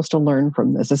am I supposed to learn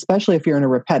from this? Especially if you're in a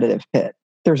repetitive pit.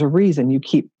 There's a reason you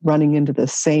keep running into the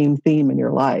same theme in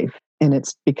your life. And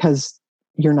it's because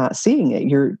you're not seeing it.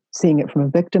 You're seeing it from a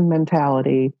victim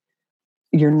mentality.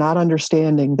 You're not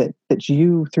understanding that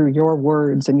you, through your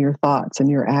words and your thoughts and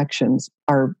your actions,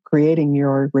 are creating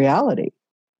your reality.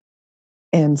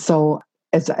 And so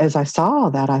as I saw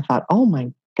that, I thought, oh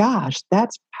my gosh,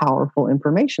 that's powerful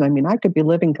information. I mean, I could be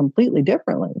living completely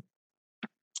differently.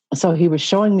 So he was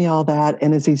showing me all that.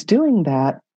 And as he's doing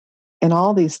that, and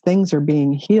all these things are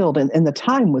being healed, and the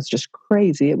time was just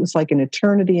crazy. It was like an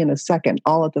eternity in a second,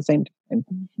 all at the same time.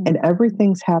 Mm-hmm. And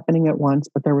everything's happening at once,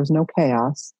 but there was no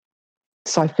chaos.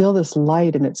 So I feel this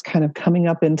light, and it's kind of coming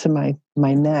up into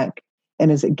my neck.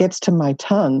 And as it gets to my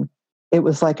tongue, it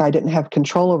was like I didn't have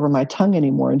control over my tongue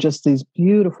anymore. And just these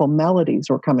beautiful melodies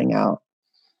were coming out.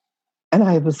 And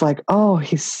I was like, oh,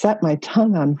 he set my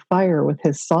tongue on fire with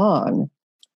his song.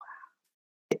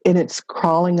 And it's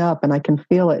crawling up, and I can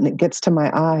feel it, and it gets to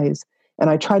my eyes. And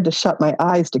I tried to shut my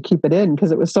eyes to keep it in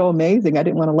because it was so amazing. I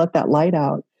didn't want to let that light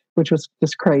out, which was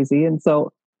just crazy. And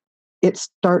so it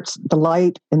starts, the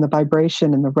light and the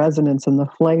vibration and the resonance and the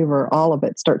flavor, all of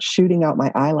it starts shooting out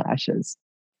my eyelashes.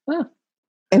 Huh.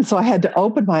 And so I had to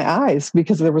open my eyes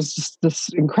because there was just this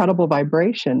incredible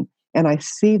vibration. And I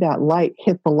see that light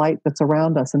hit the light that's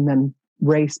around us and then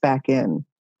race back in.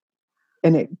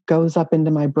 And it goes up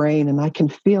into my brain, and I can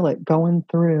feel it going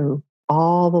through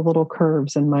all the little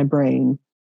curves in my brain.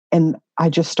 And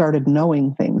I just started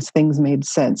knowing things. Things made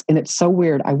sense. And it's so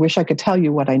weird. I wish I could tell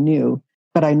you what I knew,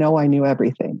 but I know I knew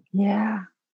everything. Yeah.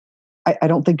 I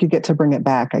don't think you get to bring it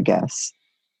back, I guess.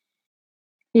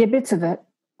 Yeah, bits of it.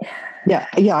 Yeah,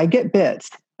 I get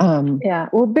bits. Yeah,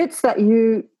 well, bits that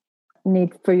you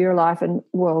need for your life, and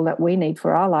that we need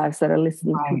for our lives that are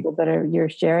listening to people that you're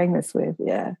sharing this with.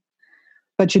 Yeah.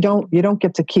 But you don't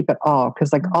get to keep it all,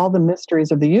 because like all the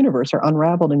mysteries of the universe are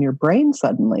unraveled in your brain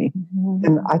suddenly. Mm-hmm.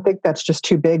 And I think that's just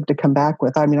too big to come back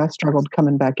with. I mean, I struggled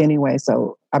coming back anyway,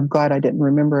 so I'm glad I didn't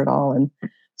remember it all. And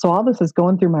so all this is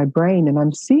going through my brain, and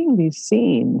I'm seeing these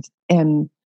scenes, and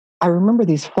I remember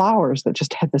these flowers that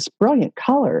just had this brilliant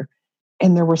color,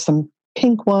 and there were some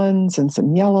pink ones and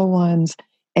some yellow ones,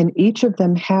 and each of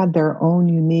them had their own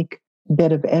unique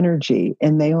bit of energy,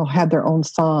 and they all had their own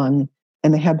song,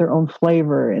 and they had their own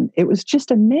flavor, and it was just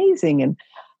amazing. And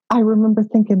I remember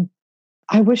thinking,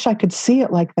 I wish I could see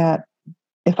it like that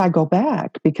if I go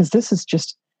back, because this is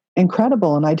just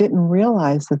incredible. And I didn't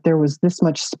realize that there was this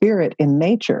much spirit in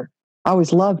nature. I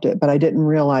always loved it, but I didn't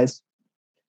realize,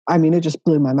 I mean, it just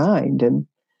blew my mind. And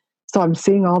so I'm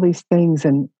seeing all these things,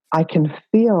 and I can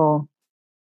feel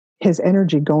his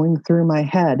energy going through my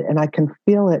head, and I can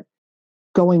feel it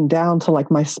going down to like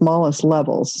my smallest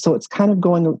levels. So it's kind of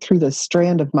going through the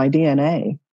strand of my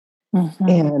DNA. Mm-hmm.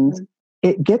 And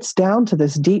it gets down to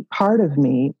this deep part of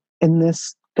me, in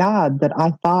this God that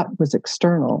I thought was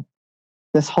external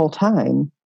this whole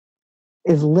time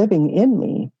is living in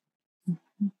me.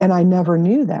 Mm-hmm. And I never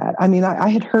knew that. I mean, I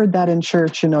had heard that in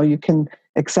church, you can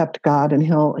accept God and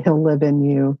he'll live in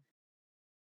you.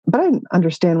 but I didn't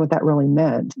understand what that really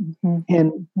meant.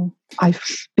 And I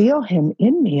feel him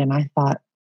in me. And I thought,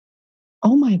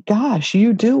 oh my gosh,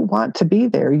 you do want to be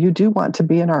there. You do want to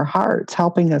be in our hearts,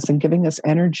 helping us and giving us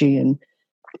energy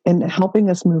and helping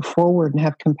us move forward and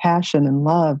have compassion and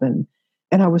love. And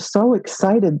I was so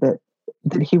excited that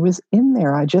he was in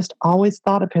there. I just always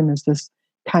thought of him as this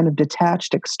kind of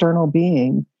detached external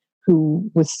being who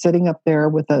was sitting up there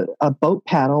with a boat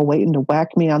paddle waiting to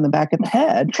whack me on the back of the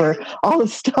head for all the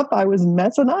stuff I was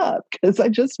messing up because I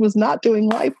just was not doing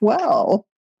life well.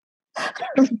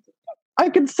 I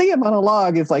could see him on a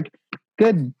log. It's like,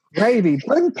 good gravy.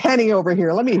 Bring Penny over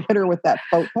here. Let me hit her with that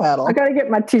boat paddle. I got to get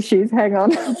my tissues. Hang on.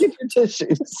 Get your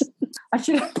tissues. I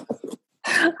should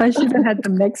have had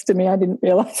them next to me. I didn't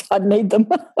realize I'd need them.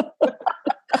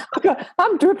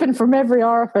 I'm dripping from every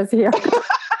orifice here.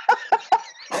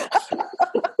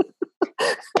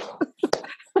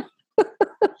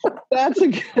 That's a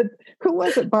good. Who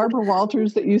was it? Barbara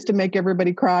Walters that used to make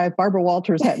everybody cry. If Barbara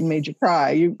Walters hadn't made you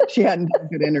cry, she hadn't done a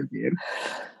good interview.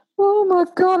 Oh my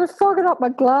God! I've fogged up my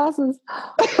glasses.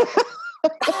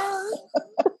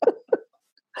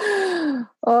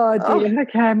 Oh dear.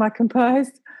 Okay, am I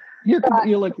composed? You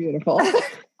look beautiful.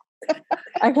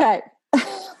 Okay,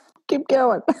 keep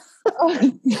going.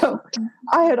 So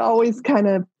I had always kind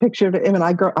of pictured him, and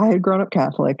I had grown up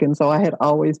Catholic, and so I had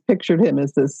always pictured him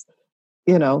as this,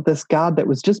 this God that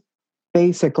was just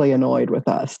basically annoyed with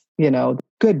us.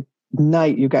 Good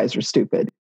night, you guys are stupid.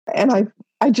 And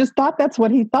I just thought that's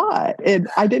what he thought, and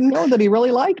I didn't know that he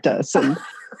really liked us, and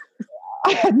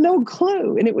I had no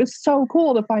clue. And it was so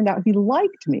cool to find out he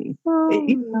liked me.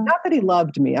 Not that he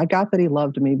loved me. I got that he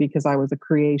loved me because I was a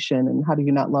creation, and how do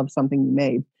you not love something you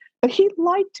made? But he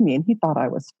liked me, and he thought I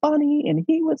was funny, and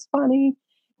he was funny.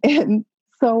 And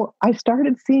so I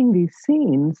started seeing these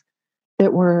scenes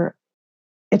that were,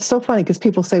 it's so funny because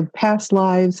people say past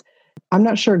lives. I'm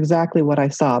not sure exactly what I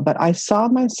saw, but I saw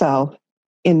myself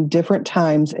in different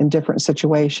times in different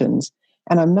situations.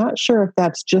 And I'm not sure if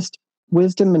that's just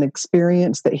wisdom and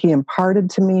experience that he imparted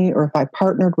to me, or if I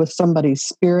partnered with somebody's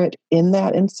spirit in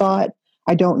that and saw it.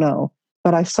 I don't know.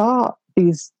 But I saw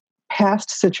these past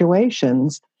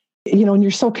situations, and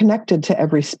you're so connected to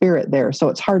every spirit there. So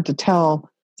it's hard to tell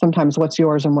sometimes what's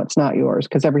yours and what's not yours,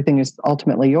 because everything is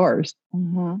ultimately yours.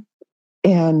 Mm-hmm.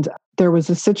 And there was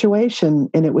a situation,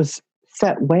 and it was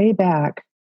set way back.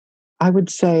 I would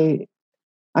say,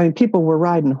 people were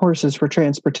riding horses for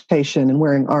transportation and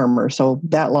wearing armor. So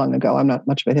that long ago, I'm not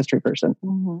much of a history person.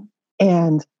 Mm-hmm.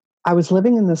 And I was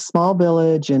living in this small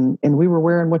village, and we were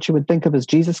wearing what you would think of as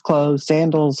Jesus clothes,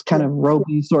 sandals, kind of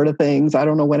roby sort of things. I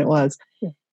don't know when it was. Yeah.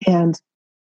 And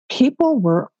people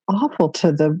were awful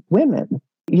to the women.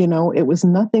 It was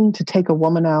nothing to take a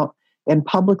woman out and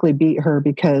publicly beat her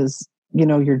because,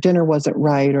 your dinner wasn't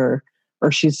right, or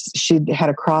she'd had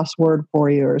a crossword for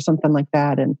you or something like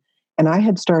that. And I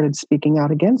had started speaking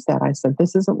out against that. I said,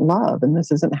 this isn't love, and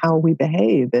this isn't how we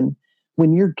behave. And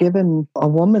when you're given a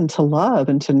woman to love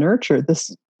and to nurture,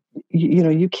 this,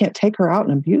 you can't take her out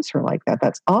and abuse her like that.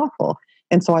 That's awful.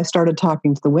 And so I started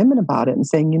talking to the women about it and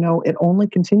saying, it only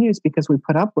continues because we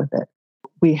put up with it.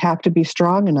 We have to be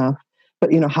strong enough.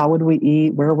 But, how would we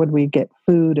eat? Where would we get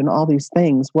food and all these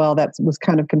things? Well, that was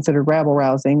kind of considered rabble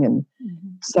rousing. And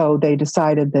so they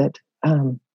decided that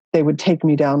they would take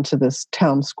me down to this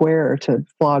town square to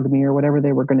flog me or whatever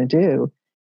they were going to do.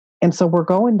 And so we're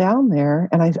going down there,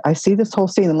 and I see this whole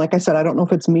scene. And like I said, I don't know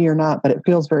if it's me or not, but it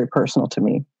feels very personal to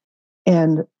me.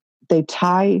 And they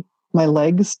tie my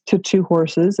legs to 2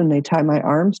 horses, and they tie my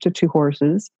arms to 2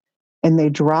 horses, and they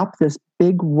drop this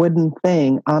big wooden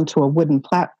thing onto a wooden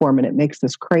platform, and it makes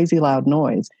this crazy loud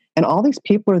noise. And all these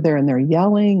people are there, and they're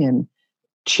yelling and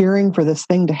cheering for this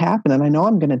thing to happen. And I know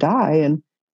I'm going to die. And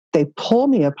they pull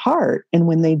me apart. And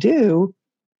when they do,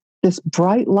 this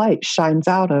bright light shines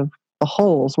out of the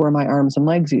holes where my arms and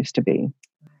legs used to be.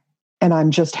 And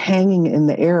I'm just hanging in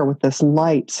the air with this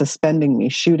light suspending me,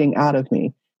 shooting out of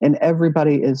me. And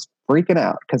everybody is freaking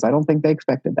out because I don't think they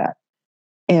expected that.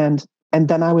 And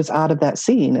then I was out of that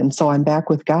scene. And so I'm back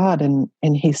with God, and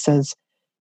he says,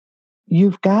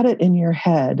 you've got it in your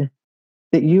head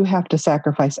that you have to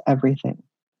sacrifice everything,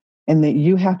 and that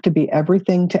you have to be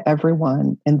everything to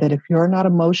everyone. And that if you're not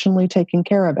emotionally taking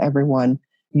care of everyone,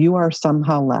 you are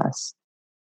somehow less.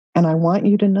 And I want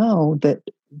you to know that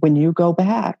when you go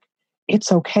back,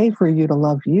 it's okay for you to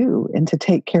love you and to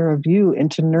take care of you and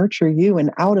to nurture you.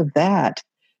 And out of that,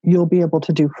 you'll be able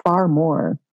to do far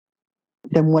more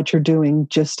than what you're doing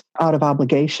just out of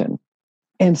obligation.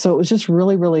 And so it was just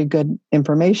really, really good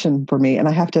information for me. And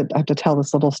I have to tell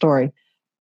this little story.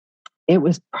 It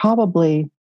was probably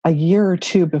a year or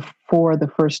two before the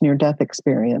first near-death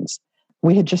experience.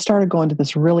 We had just started going to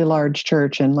this really large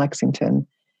church in Lexington.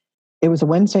 It was a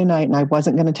Wednesday night, and I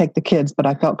wasn't going to take the kids, but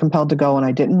I felt compelled to go, and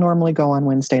I didn't normally go on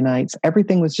Wednesday nights.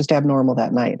 Everything was just abnormal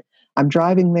that night. I'm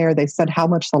driving there. They said how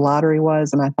much the lottery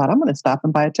was, and I thought, I'm going to stop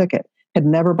and buy a ticket. Had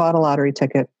never bought a lottery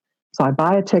ticket. So I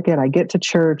buy a ticket. I get to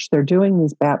church. They're doing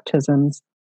these baptisms,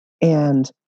 and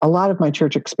a lot of my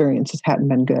church experiences hadn't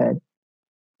been good.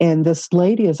 And this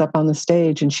lady is up on the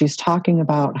stage, and she's talking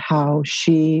about how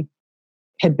she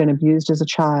had been abused as a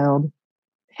child,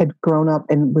 had grown up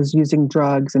and was using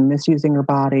drugs and misusing her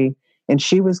body. And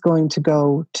she was going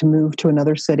to move to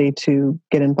another city to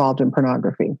get involved in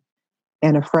pornography.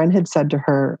 And a friend had said to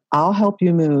her, I'll help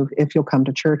you move if you'll come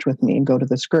to church with me and go to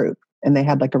this group. And they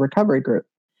had like a recovery group.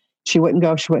 She wouldn't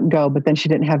go, but then she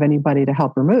didn't have anybody to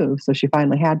help her move. So she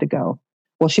finally had to go.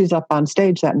 Well, she's up on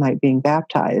stage that night being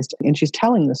baptized, and she's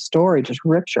telling the story, just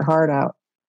rips your heart out.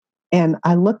 And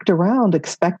I looked around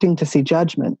expecting to see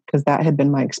judgment, because that had been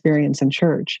my experience in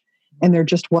church. And there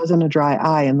just wasn't a dry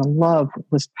eye, and the love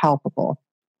was palpable.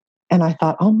 And I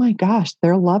thought, oh my gosh,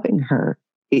 they're loving her,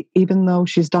 even though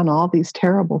she's done all these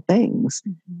terrible things.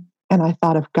 Mm-hmm. And I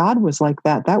thought, if God was like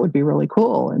that, that would be really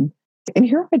cool. And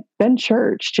here I'd been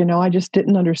churched, I just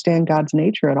didn't understand God's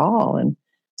nature at all. And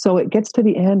so it gets to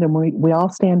the end, and we all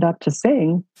stand up to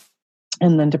sing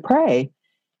and then to pray.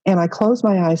 And I close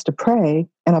my eyes to pray,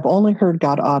 and I've only heard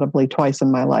God audibly twice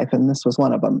in my life, and this was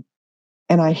one of them.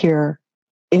 And I hear,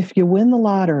 if you win the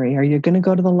lottery, are you going to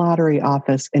go to the lottery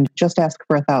office and just ask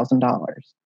for $1,000?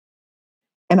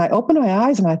 And I opened my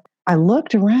eyes, and I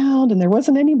looked around, and there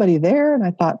wasn't anybody there. And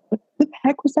I thought, what the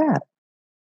heck was that?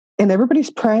 And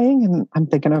everybody's praying, and I'm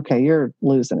thinking, okay, you're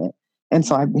losing it. And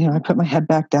so I put my head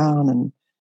back down and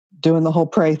doing the whole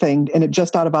pray thing, and it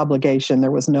just out of obligation. There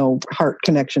was no heart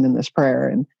connection in this prayer.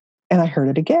 And I heard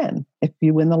it again. If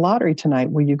you win the lottery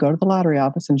tonight, will you go to the lottery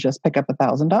office and just pick up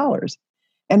 $1,000?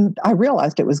 And I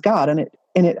realized it was God, and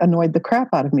it annoyed the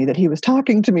crap out of me that he was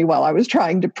talking to me while I was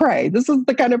trying to pray. This is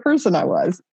the kind of person I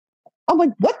was. I'm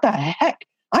like, what the heck?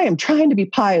 I am trying to be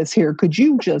pious here. Could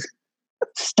you just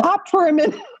stop for a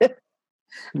minute?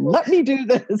 Let me do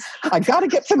this. I got to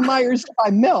get some Myers to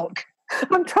buy milk.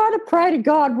 I'm trying to pray to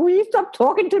God. Will you stop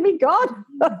talking to me, God?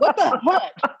 What the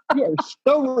heck? You're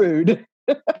so rude.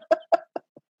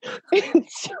 And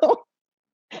so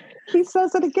he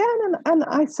says it again. And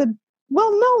I said, well,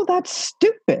 no, that's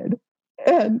stupid.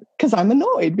 And because I'm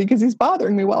annoyed because he's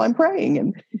bothering me while I'm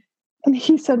praying. And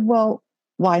he said, well,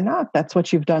 why not? That's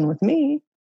what you've done with me.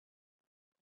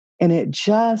 And it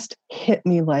just hit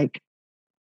me like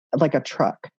a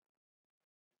truck.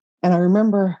 And I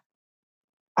remember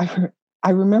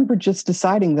just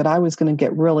deciding that I was going to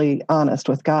get really honest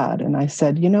with God. And I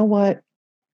said, you know what?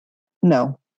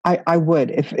 No, I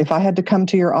would. If I had to come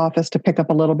to your office to pick up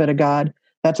a little bit of God,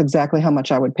 that's exactly how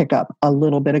much I would pick up, a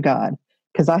little bit of God.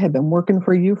 Because I have been working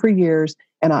for you for years,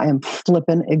 and I am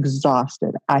flipping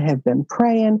exhausted. I have been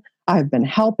praying. I've been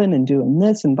helping and doing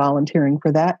this and volunteering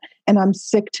for that. And I'm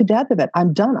sick to death of it.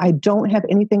 I'm done. I don't have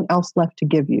anything else left to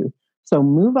give you. So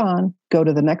move on, go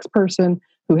to the next person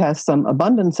who has some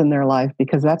abundance in their life,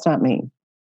 because that's not me.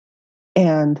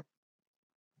 And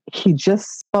he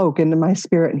just spoke into my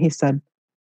spirit, and he said,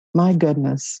 my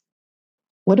goodness,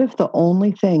 what if the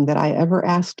only thing that I ever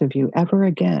asked of you ever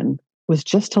again was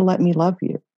just to let me love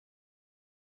you?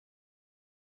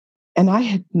 And I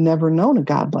had never known a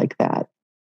God like that.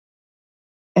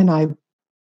 And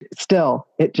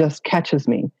it just catches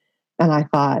me. And I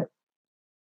thought,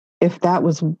 if that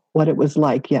was what it was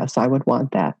like, yes, I would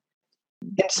want that.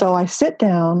 And so I sit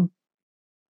down.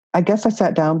 I guess I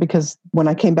sat down because when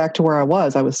I came back to where I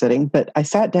was sitting, but I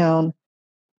sat down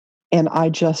and I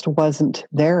just wasn't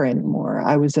there anymore.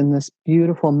 I was in this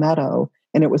beautiful meadow.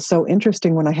 And it was so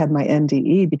interesting when I had my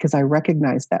NDE, because I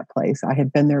recognized that place. I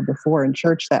had been there before in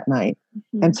church that night.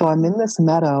 Mm-hmm. And so I'm in this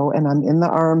meadow, and I'm in the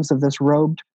arms of this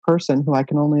robed person who I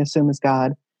can only assume is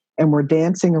God. And we're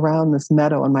dancing around this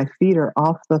meadow, and my feet are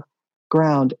off the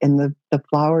ground, and the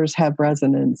flowers have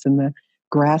resonance, and the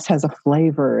grass has a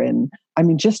flavor. And I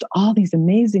mean, just all these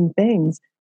amazing things.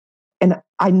 And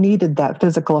I needed that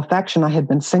physical affection. I had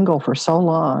been single for so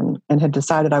long and had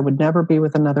decided I would never be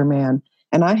with another man.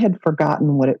 And I had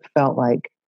forgotten what it felt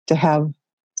like to have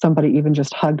somebody even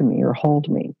just hug me or hold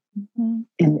me. Mm-hmm.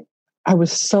 And I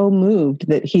was so moved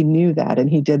that he knew that, and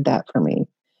he did that for me.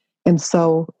 And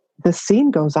so the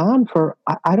scene goes on for,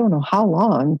 I don't know how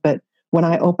long, but when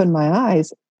I open my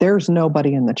eyes, there's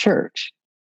nobody in the church.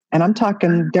 And I'm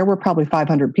talking, there were probably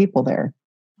 500 people there.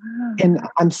 Wow. And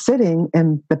I'm sitting,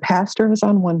 and the pastor is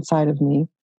on one side of me,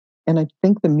 and I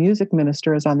think the music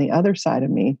minister is on the other side of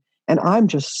me. And I'm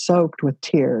just soaked with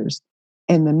tears.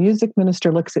 And the music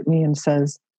minister looks at me and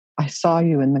says, I saw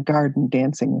you in the garden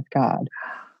dancing with God.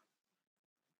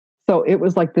 So it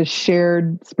was like this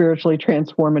shared spiritually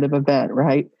transformative event,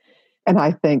 right? And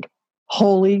I think,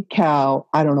 holy cow,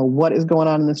 I don't know what is going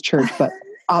on in this church, but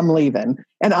I'm leaving.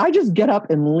 And I just get up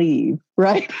and leave,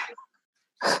 right?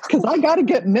 Because I got to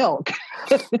get milk.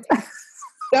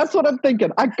 That's what I'm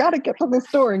thinking. I got to get to the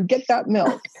store and get that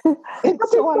milk. And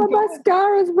so my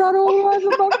mascara's run all over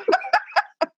my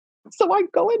So I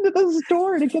go into the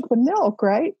store to get the milk,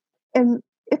 right? And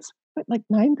it's like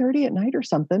 9:30 at night or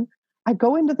something. I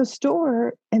go into the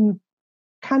store, and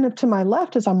kind of to my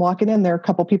left as I'm walking in, there are a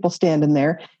couple people standing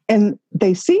there, and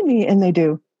they see me and they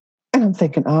do. And I'm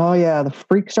thinking, oh yeah, the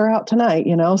freaks are out tonight,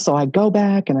 you know? So I go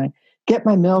back and I get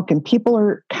my milk, and people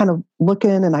are kind of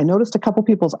looking, and I noticed a couple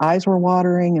people's eyes were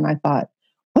watering, and I thought,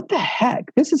 what the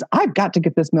heck? I've got to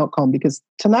get this milk home because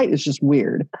tonight is just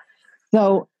weird.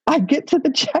 So I get to the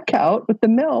checkout with the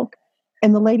milk,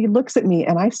 and the lady looks at me,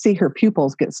 and I see her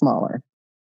pupils get smaller.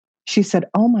 She said,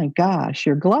 oh my gosh,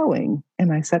 you're glowing.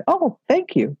 And I said, oh,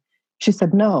 thank you. She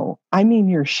said, no, I mean,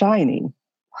 you're shining.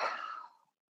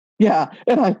 Yeah.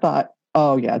 And I thought,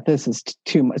 oh yeah, this is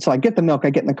too much. So I get the milk,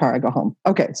 I get in the car, I go home.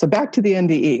 Okay. So back to the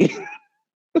NDE.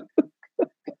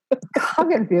 I'm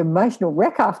going to be an emotional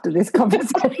wreck after this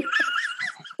conversation.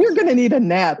 You're going to need a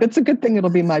nap. It's a good thing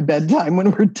it'll be my bedtime when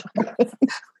we're done.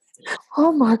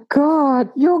 Oh my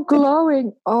God, you're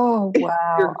glowing. Oh,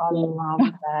 wow. I love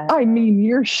that. I mean,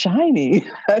 you're shiny.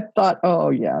 I thought,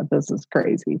 oh yeah, this is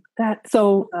crazy. That's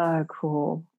so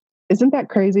cool. Isn't that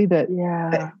crazy that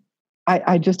yeah.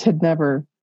 I just had never,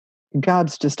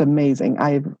 God's just amazing.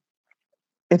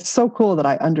 It's so cool that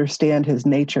I understand his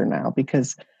nature now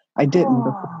because I didn't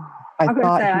before. I've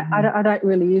got to say, I don't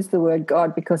really use the word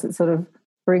God because it sort of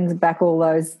brings back all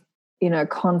those,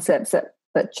 concepts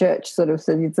that church sort of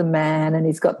says it's a man and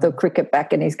he's got the cricket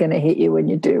back and he's going to hit you when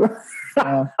you do.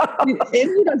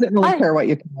 He doesn't really care what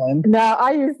you call him. No,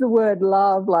 I use the word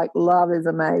love, like love is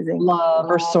amazing. Love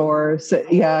or source.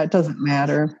 Yeah, it doesn't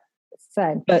matter.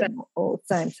 Same.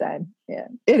 Yeah.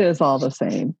 It is all the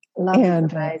same. Love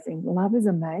is amazing. Love is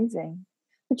amazing.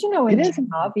 But when you're in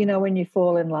love, when you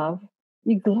fall in love,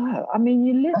 you glow. I mean,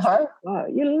 you literally glow.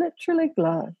 You literally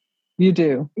glow. You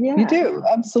do. Yeah. You do.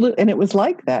 Absolutely. And it was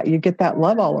like that. You get that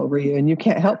love all over you and you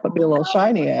can't help but be a little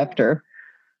shiny after.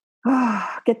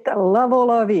 Get the love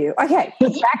all over you. Okay.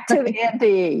 Back to the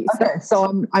NDE. Okay.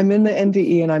 So I'm in the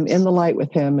NDE and I'm in the light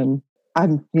with him and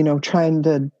I'm, trying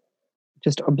to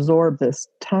just absorb this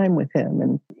time with him.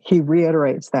 And he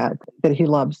reiterates that he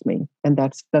loves me. And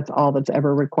that's all that's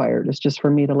ever required is just for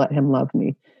me to let him love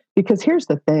me. Because here's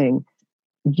the thing,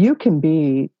 you can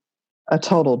be a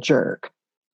total jerk.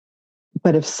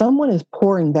 But if someone is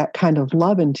pouring that kind of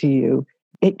love into you,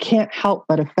 it can't help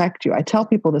but affect you. I tell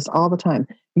people this all the time.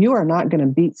 You are not going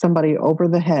to beat somebody over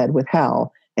the head with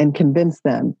hell and convince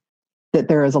them that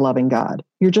there is a loving God.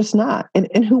 You're just not.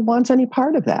 And who wants any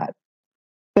part of that?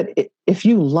 But if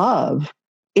you love,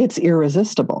 it's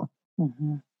irresistible.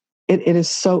 Mm-hmm. It is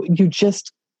so,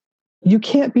 you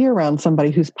can't be around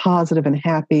somebody who's positive and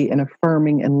happy and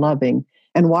affirming and loving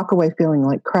and walk away feeling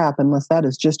like crap unless that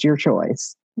is just your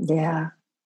choice. Yeah.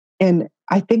 And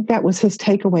I think that was his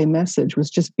takeaway message was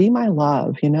just be my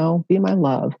love, be my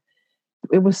love.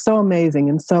 It was so amazing.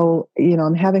 And so,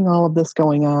 I'm having all of this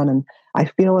going on and I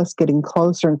feel us getting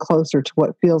closer and closer to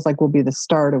what feels like will be the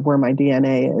start of where my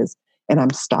DNA is. And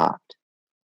I'm stopped.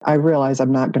 I realize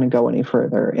I'm not going to go any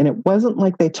further. And it wasn't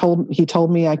like he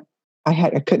told me I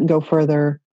couldn't go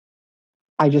further.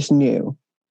 I just knew.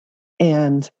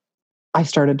 And I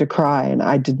started to cry and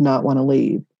I did not want to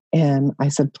leave. And I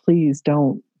said, please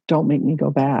don't make me go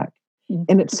back. Mm-hmm.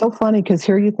 And it's so funny because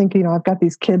here you think, I've got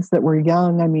these kids that were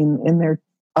young. I mean, in their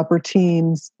upper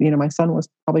teens, my son was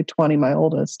probably 20, my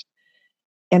oldest.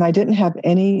 And I didn't have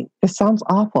it sounds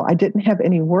awful. I didn't have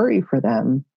any worry for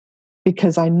them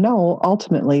because I know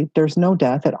ultimately there's no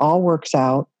death. It all works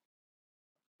out.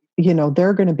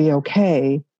 They're going to be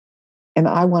okay. And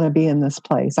I want to be in this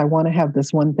place. I want to have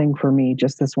this one thing for me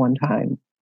just this one time.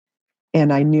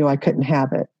 And I knew I couldn't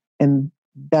have it. And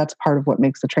that's part of what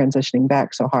makes the transitioning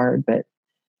back so hard. But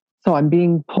so I'm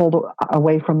being pulled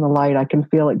away from the light. I can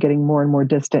feel it getting more and more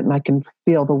distant and I can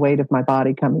feel the weight of my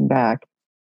body coming back.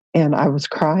 And I was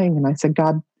crying and I said,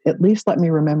 God, at least let me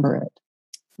remember it.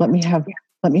 Let me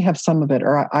have some of it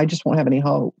or I just won't have any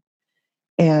hope.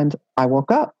 And I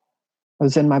woke up. I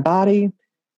was in my body.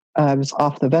 I was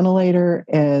off the ventilator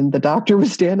and the doctor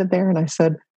was standing there and I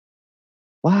said,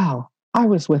 wow, I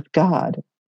was with God.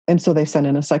 And so they sent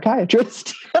in a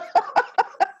psychiatrist.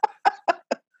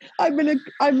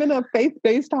 I'm in a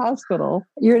faith-based hospital.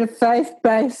 You're in a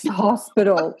faith-based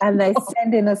hospital, and they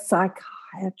send in a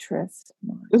psychiatrist.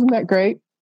 Isn't that great?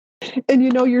 And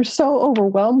you're so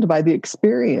overwhelmed by the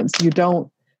experience.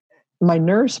 My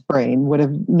nurse brain would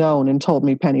have known and told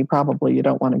me, Penny, probably you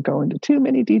don't want to go into too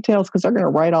many details because they're going to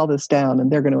write all this down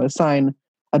and they're going to assign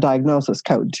a diagnosis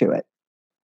code to it.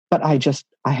 But I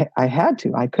had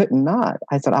to. I couldn't not.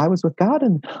 I said, I was with God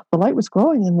and the light was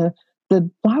glowing and the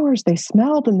flowers, they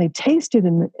smelled and they tasted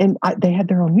and they had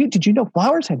their own music. Did you know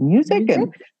flowers had music?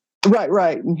 And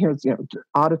right. And here's,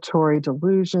 auditory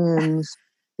delusions,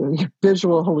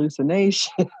 visual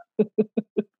hallucination.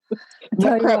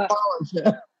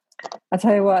 I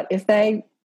tell you what, if they,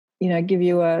 give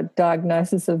you a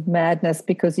diagnosis of madness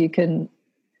because you can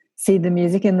see the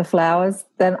music in the flowers,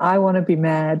 then I want to be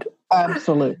mad.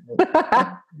 Absolutely.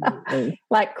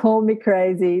 Like, call me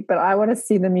crazy, but I want to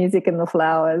see the music in the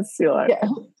flowers. Yeah.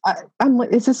 I'm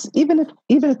like, is this even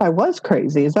if I was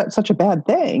crazy, is that such a bad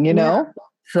thing? Yeah.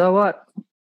 So what?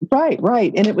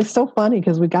 Right. And it was so funny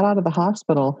because we got out of the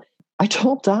hospital. I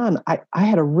told Don I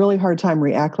had a really hard time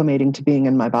reacclimating to being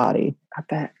in my body. I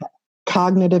bet.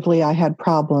 Cognitively, I had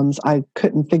problems. I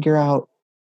couldn't figure out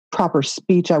proper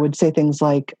speech. I would say things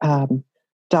like,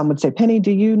 Don would say, Penny,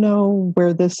 do you know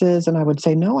where this is? And I would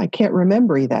say, no, I can't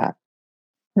remember that.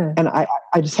 And I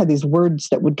just had these words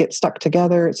that would get stuck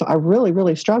together. So I really,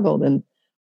 really struggled. And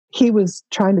he was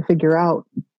trying to figure out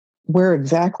where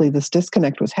exactly this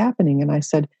disconnect was happening. And I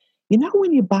said,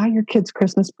 when you buy your kids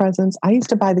Christmas presents, I used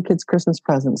to buy the kids Christmas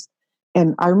presents.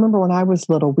 And I remember when I was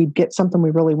little, we'd get something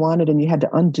we really wanted and you had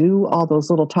to undo all those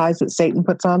little ties that Satan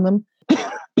puts on them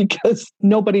because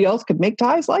nobody else could make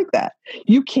ties like that.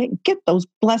 You can't get those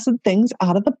blessed things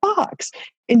out of the box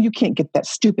and you can't get that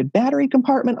stupid battery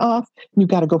compartment off. You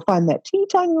got to go find that teeny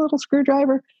tiny little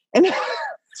screwdriver. And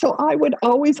so I would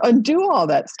always undo all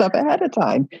that stuff ahead of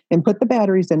time and put the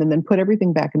batteries in and then put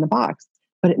everything back in the box,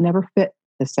 but it never fit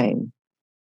the same.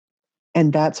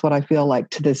 And that's what I feel like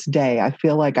to this day. I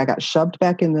feel like I got shoved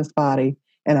back in this body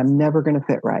and I'm never going to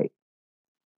fit right.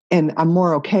 And I'm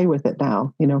more okay with it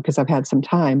now, because I've had some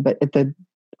time. But at the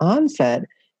onset,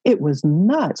 it was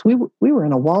nuts. We were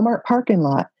in a Walmart parking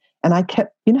lot and I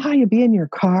kept, how you be in your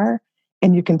car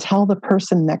and you can tell the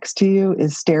person next to you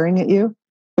is staring at you,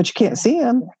 but you can't see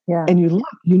him. Yeah. And you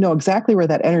look, you know exactly where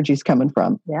that energy is coming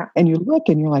from. Yeah. And you look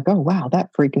and you're like, oh, wow,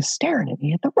 that freak is staring at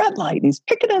me at the red light and he's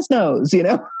picking his nose,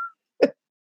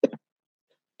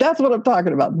 That's what I'm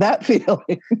talking about, that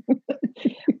feeling.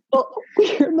 Well,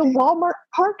 we're in the Walmart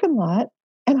parking lot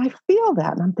and I feel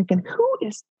that. And I'm thinking, who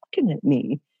is looking at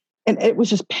me? And it was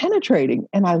just penetrating.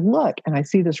 And I look and I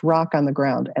see this rock on the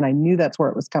ground and I knew that's where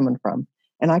it was coming from.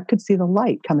 And I could see the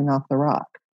light coming off the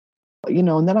rock.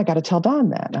 And then I got to tell Don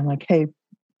that. And I'm like, hey,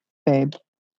 babe, do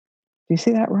you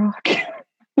see that rock?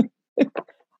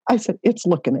 I said, it's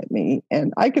looking at me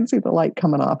and I can see the light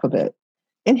coming off of it.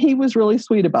 And he was really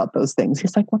sweet about those things.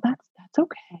 He's like, well, that's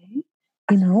okay.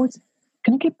 It's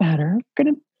going to get better. You're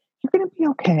going to be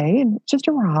okay. And it's just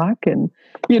a rock. And,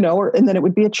 and then it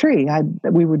would be a tree.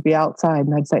 We would be outside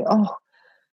and I'd say, oh,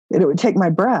 and it would take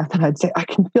my breath. And I'd say, I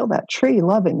can feel that tree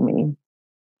loving me.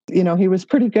 He was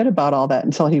pretty good about all that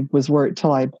until he was worried,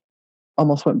 till I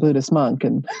almost went Buddhist monk.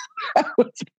 And that was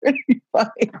pretty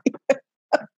funny.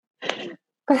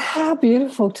 But how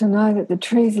beautiful to know that the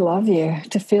trees love you,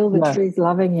 to feel the trees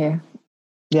loving you.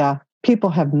 Yeah. People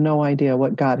have no idea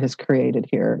what God has created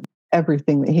here,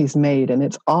 everything that he's made. And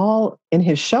it's all in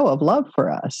his show of love for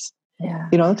us. Yeah.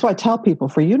 That's why I tell people,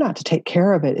 for you not to take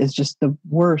care of it is just the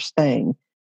worst thing,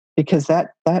 because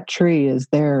that tree is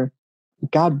there.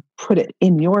 God put it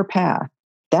in your path,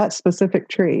 that specific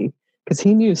tree, because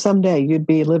he knew someday you'd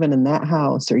be living in that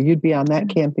house or you'd be on that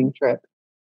camping trip,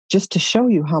 just to show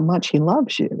you how much he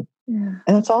loves you. Yeah.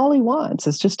 And that's all he wants,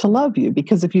 is just to love you.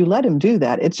 Because if you let him do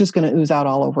that, it's just going to ooze out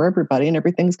all over everybody and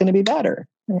everything's going to be better.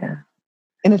 Yeah.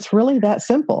 And it's really that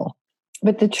simple.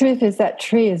 But the truth is that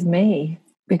tree is me,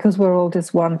 because we're all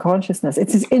just one consciousness.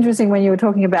 It's just interesting when you were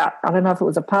talking about, I don't know if it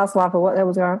was a past life or what that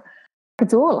was going on.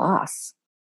 It's all us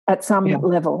at some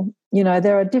level.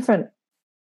 There are different,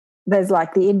 there's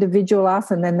like the individual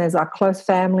us, and then there's our close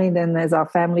family, then there's our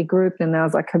family group, and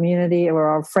there's our community or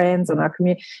our friends and our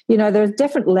community. There's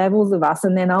different levels of us,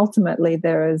 and then ultimately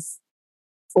there is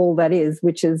all that is,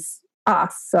 which is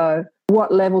us. So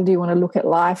what level do you want to look at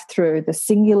life through? The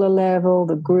singular level,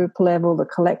 the group level, the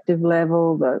collective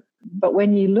level. But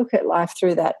when you look at life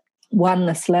through that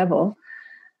oneness level,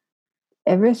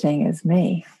 everything is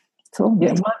me. It's all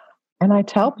me. And I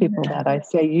tell people that. I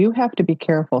say, you have to be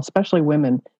careful, especially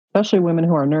women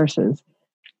who are nurses.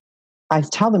 I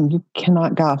tell them, you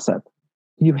cannot gossip.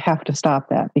 you have to stop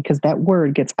that, because that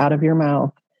word gets out of your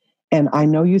mouth. And I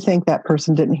know you think that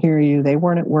person didn't hear you. They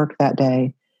weren't at work that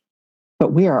day,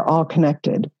 but we are all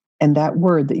connected. And that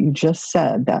word that you just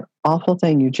said, that awful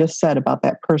thing you just said about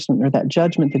that person, or that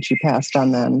judgment that you passed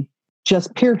on them,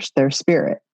 just pierced their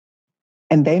spirit.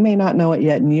 And they may not know it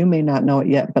yet, and you may not know it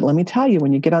yet. But let me tell you,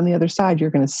 when you get on the other side,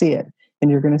 you're going to see it. And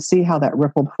you're going to see how that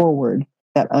rippled forward,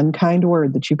 that unkind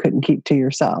word that you couldn't keep to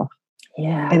yourself.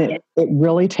 Yeah. And it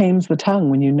really tames the tongue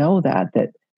when you know that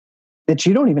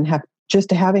you don't even have,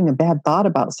 just having a bad thought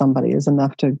about somebody is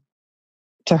enough to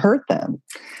hurt them.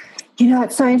 You know,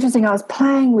 it's so interesting. I was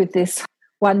playing with this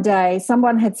one day.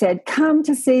 Someone had said, come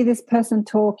to see this person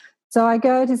talk. So I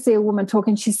go to see a woman talk,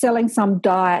 and she's selling some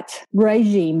diet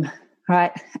regime,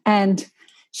 right? And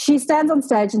she stands on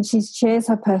stage and she shares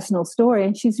her personal story,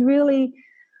 and she's really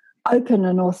open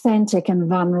and authentic and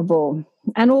vulnerable.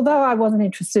 And although I wasn't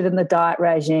interested in the diet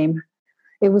regime,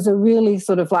 it was a really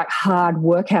sort of like hard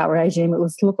workout regime. It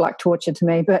looked like torture to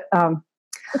me. But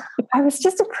I was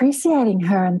just appreciating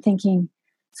her and thinking,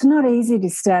 it's not easy to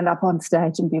stand up on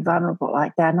stage and be vulnerable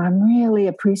like that. And I'm really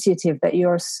appreciative that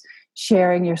you're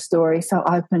sharing your story so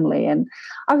openly. And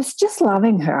I was just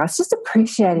loving her. I was just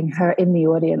appreciating her in the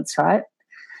audience, right?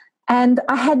 And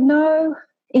I had no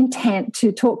intent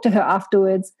to talk to her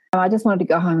afterwards. I just wanted to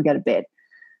go home and go to bed.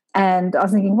 And I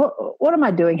was thinking, what am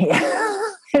I doing here?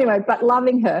 Anyway, but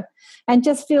loving her and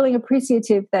just feeling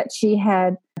appreciative that she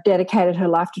had dedicated her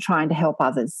life to trying to help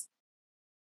others.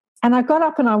 And I got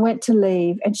up and I went to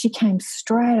leave, and she came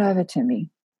straight over to me,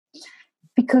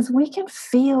 because we can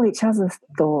feel each other's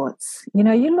thoughts. You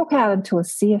know, you look out into a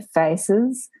sea of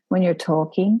faces when you're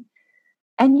talking,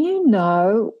 and you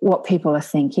know what people are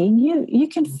thinking. You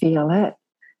can feel it.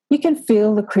 You can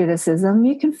feel the criticism.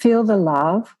 You can feel the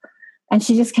love. And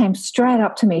she just came straight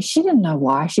up to me. She didn't know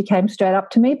why she came straight up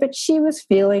to me, but she was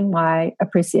feeling my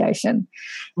appreciation.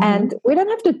 Mm-hmm. And we don't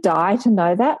have to die to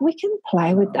know that. We can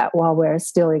play with that while we're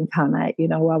still incarnate, you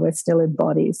know, while we're still in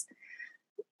bodies.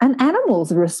 And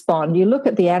animals respond. You look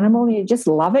at the animal, you just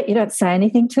love it. You don't say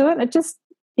anything to it.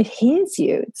 It hears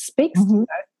you. It speaks to you.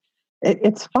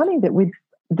 It's funny that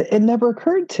it never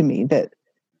occurred to me that,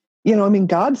 you know, I mean,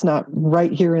 God's not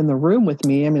right here in the room with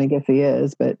me. I mean, I guess he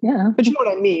is, but you know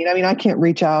what I mean? I mean, I can't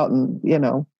reach out and, you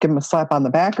know, give him a slap on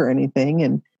the back or anything.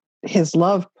 And his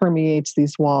love permeates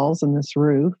these walls and this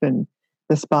roof and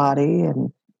this body.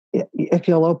 And if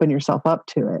you'll open yourself up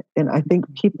to it. And I think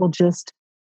people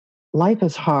life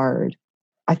is hard.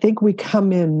 I think we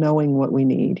come in knowing what we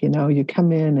need. You know, you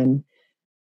come in and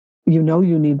you know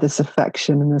you need this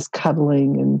affection and this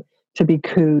cuddling and to be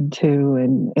cooed to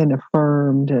and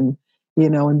affirmed. And, you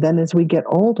know, and then as we get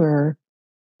older,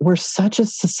 we're such a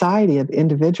society of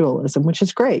individualism, which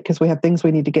is great because we have things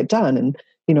we need to get done. And,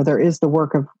 you know, there is the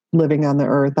work of living on the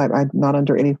earth. I'm not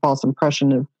under any false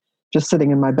impression of just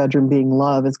sitting in my bedroom being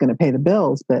love is going to pay the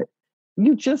bills, but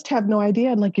you just have no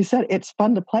idea. And like you said, it's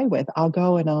fun to play with. I'll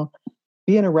go and I'll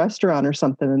be in a restaurant or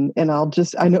something and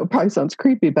I know it probably sounds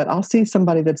creepy, but I'll see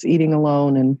somebody that's eating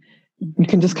alone and you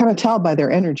can just kind of tell by their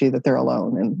energy that they're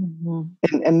alone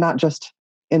and not just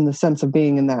in the sense of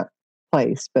being in that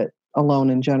place, but alone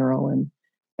in general.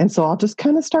 And so I'll just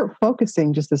kind of start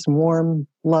focusing just this warm,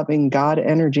 loving God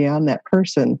energy on that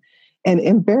person. And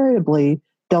invariably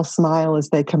they'll smile as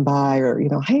they come by or, you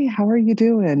know, hey, how are you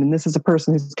doing? And this is a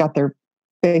person who's got their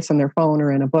face on their phone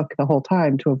or in a book the whole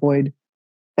time to avoid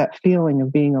that feeling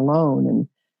of being alone. And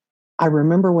I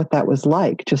remember what that was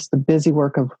like, just the busy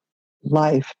work of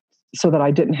life, so that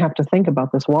I didn't have to think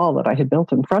about this wall that I had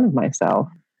built in front of myself,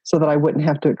 so that I wouldn't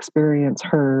have to experience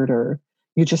hurt, or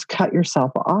you just cut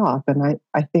yourself off. And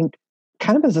I think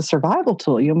kind of as a survival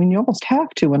tool, you almost have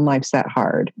to when life's that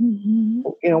hard. Mm-hmm.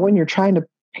 You know, when you're trying to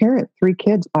parent 3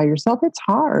 kids by yourself, it's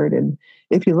hard. And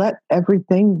if you let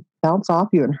everything bounce off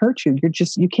you and hurt you,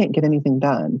 you can't get anything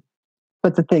done.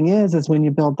 But the thing is when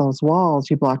you build those walls,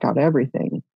 you block out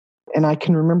everything. And I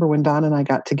can remember when Don and I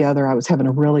got together, I was having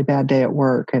a really bad day at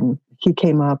work and he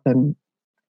came up and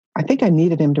I think I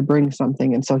needed him to bring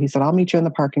something. And so he said, I'll meet you in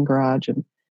the parking garage. And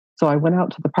so I went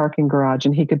out to the parking garage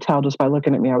and he could tell just by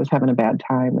looking at me, I was having a bad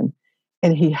time.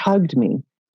 And he hugged me.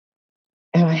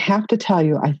 And I have to tell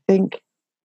you, I think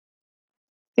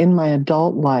in my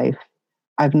adult life,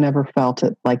 I've never felt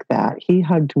it like that. He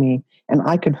hugged me and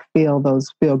I could feel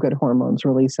those feel-good hormones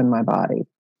release in my body.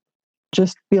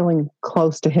 Just feeling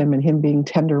close to him and him being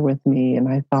tender with me. And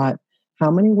I thought, how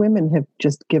many women have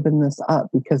just given this up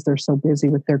because they're so busy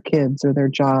with their kids or their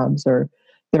jobs or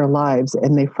their lives,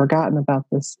 and they've forgotten about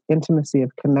this intimacy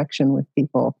of connection with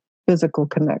people, physical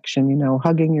connection, you know,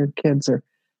 hugging your kids or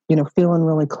feeling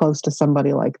really close to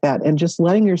somebody like that and just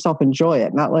letting yourself enjoy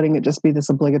it, not letting it just be this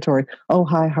obligatory, oh,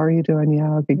 hi, how are you doing?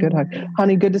 Yeah, okay, good. Yeah.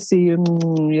 Honey, good to see you,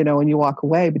 and you walk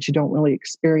away, but you don't really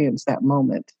experience that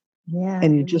moment. Yeah.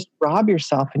 And you just rob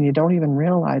yourself and you don't even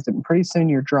realize it. And pretty soon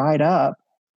you're dried up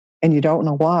and you don't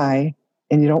know why,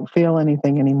 and you don't feel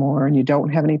anything anymore, and you don't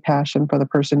have any passion for the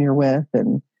person you're with.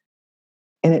 And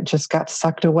it just got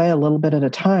sucked away a little bit at a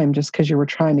time just because you were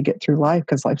trying to get through life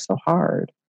because life's so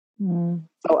hard. Mm.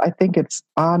 So I think it's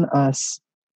on us,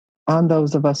 on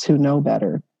those of us who know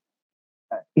better.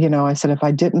 I said, if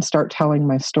I didn't start telling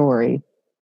my story,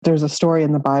 there's a story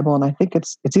in the Bible, and I think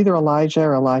it's either Elijah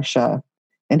or Elisha,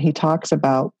 and he talks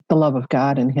about the love of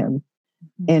God in him.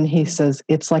 And he says,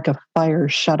 it's like a fire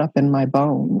shut up in my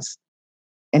bones,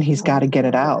 and he's got to get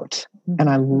it out. And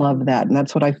I love that. And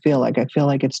that's what I feel like. I feel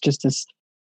like it's just this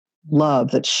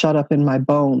love that's shut up in my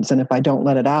bones. And if I don't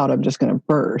let it out, I'm just going to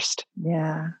burst.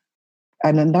 Yeah.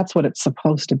 And then that's what it's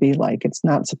supposed to be like. It's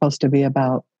not supposed to be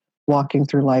about walking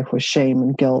through life with shame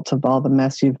and guilt of all the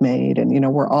mess you've made. And,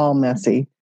 we're all messy.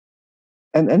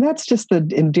 And that's just the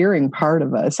endearing part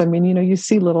of us. I mean, you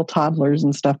see little toddlers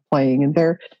and stuff playing, and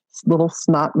they're little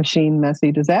snot machine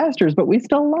messy disasters, but we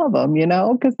still love them,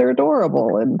 because they're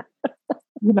adorable. And,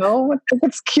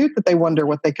 it's cute that they wonder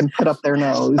what they can put up their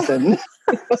nose. And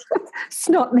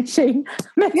snot machine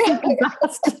messy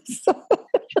disasters.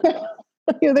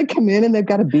 They come in and they've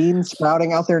got a bean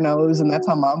sprouting out their nose, and that's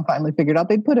how Mom finally figured out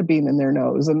they'd put a bean in their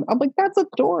nose. And I'm like, that's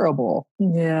adorable.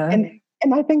 Yeah.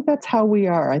 And I think that's how we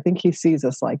are. I think he sees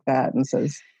us like that and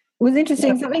says, it was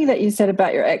interesting, something that you said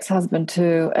about your ex-husband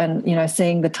too, and,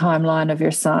 seeing the timeline of your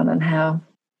son and how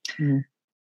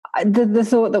the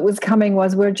thought that was coming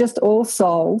was, we're just all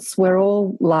souls, we're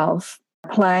all love,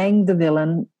 playing the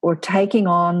villain or taking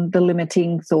on the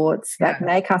limiting thoughts that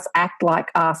make us act like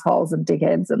assholes and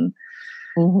dickheads, and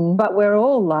but we're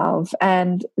all love,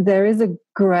 and there is a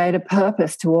greater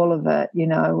purpose to all of it.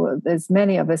 There's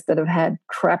many of us that have had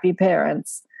crappy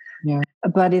parents,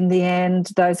 but in the end,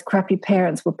 those crappy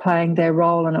parents were playing their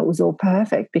role, and it was all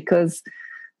perfect, because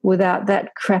without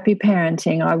that crappy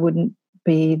parenting, I wouldn't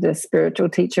be the spiritual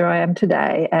teacher I am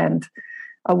today, and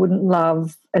I wouldn't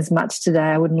love as much today.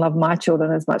 I wouldn't love my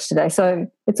children as much today. So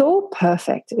it's all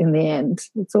perfect in the end.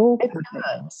 It's all perfect. It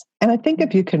does. And I think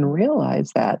if you can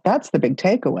realize that, that's the big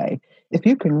takeaway. If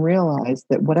you can realize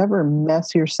that whatever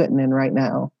mess you're sitting in right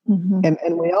now, and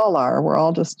we all are,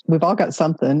 we've all got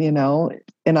something,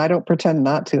 and I don't pretend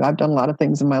not to. I've done a lot of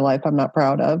things in my life I'm not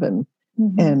proud of, and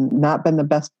not been the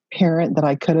best parent that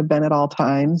I could have been at all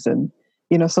times. And,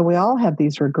 so we all have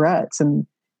these regrets. And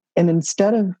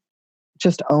instead of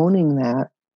just owning that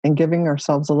and giving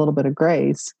ourselves a little bit of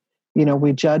grace,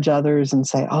 we judge others and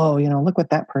say, oh, look what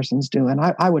that person's doing.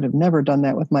 I would have never done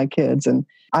that with my kids. And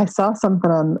I saw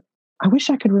something on, I wish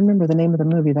I could remember the name of the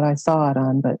movie that I saw it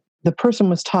on, but the person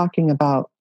was talking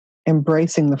about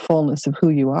embracing the fullness of who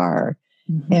you are.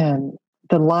 And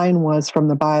the line was from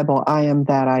the Bible, I am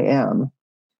that I am.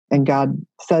 And God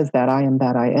says that, I am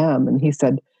that I am. And he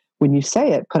said, when you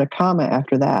say it, put a comma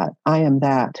after that. I am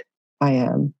that I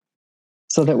am.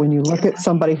 So that when you look at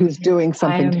somebody who's doing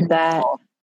something,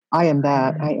 I am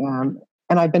that I am.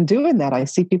 And I've been doing that. I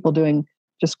see people doing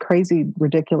just crazy,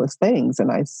 ridiculous things.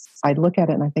 And I look at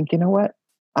it and I think, you know what?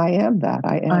 I am that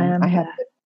I am.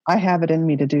 I have it in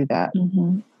me to do that.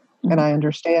 And I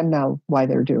understand now why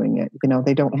they're doing it.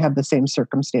 They don't have the same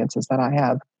circumstances that I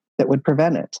have that would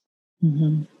prevent it.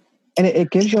 And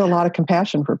it gives you a lot of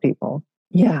compassion for people.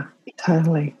 Yeah,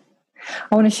 totally.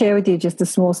 I want to share with you just a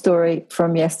small story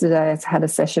from yesterday. I had a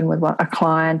session with a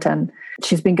client, and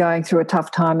she's been going through a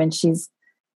tough time, and she's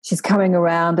coming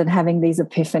around and having these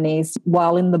epiphanies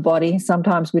while in the body.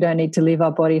 Sometimes we don't need to leave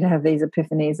our body to have these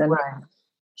epiphanies. And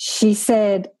she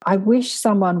said, I wish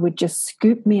someone would just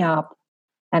scoop me up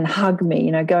and hug me,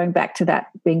 going back to that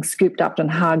being scooped up and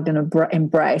hugged and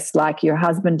embraced like your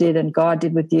husband did and God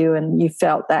did with you, and you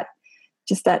felt that,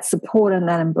 just that support and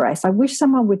that embrace. I wish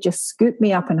someone would just scoop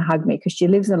me up and hug me, because she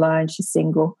lives alone, she's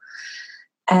single.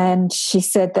 And she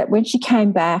said that when she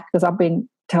came back, because I've been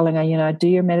telling her, do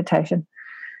your meditation.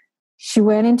 She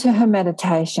went into her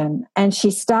meditation and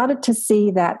she started to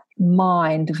see that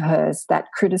mind of hers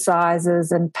that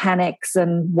criticizes and panics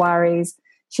and worries.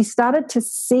 She started to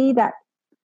see that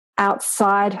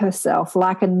outside herself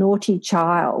like a naughty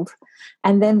child.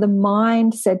 And then the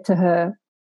mind said to her,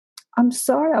 I'm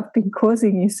sorry I've been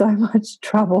causing you so much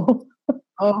trouble.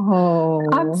 Oh,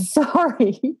 I'm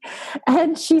sorry.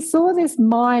 And she saw this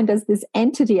mind as this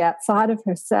entity outside of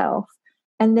herself.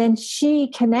 And then she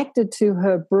connected to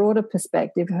her broader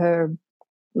perspective, her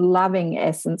loving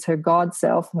essence, her God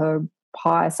self, her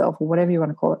higher self, or whatever you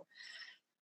want to call it.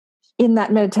 in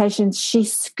that meditation, she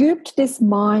scooped this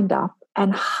mind up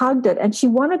and hugged it, and she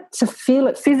wanted to feel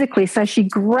it physically. So she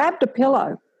grabbed a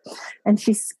pillow and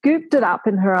she scooped it up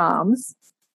in her arms,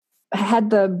 had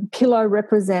the pillow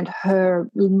represent her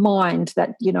mind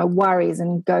that, worries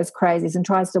and goes crazy and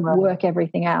tries to work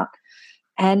everything out,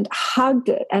 and hugged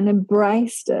it and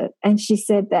embraced it. And she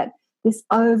said that this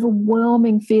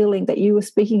overwhelming feeling that you were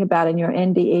speaking about in your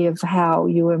NDE of how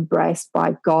you were embraced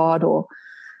by God, or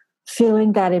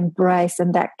feeling that embrace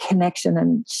and that connection.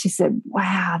 And she said,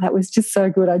 wow, that was just so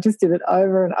good. I just did it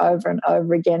over and over and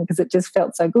over again because it just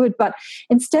felt so good. But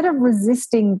instead of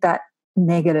resisting that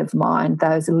negative mind,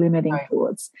 those limiting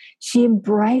thoughts, she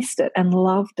embraced it and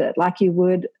loved it like you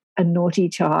would a naughty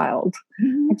child.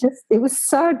 It was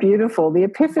so beautiful. The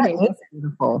epiphany was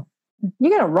beautiful.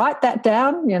 You're going to write that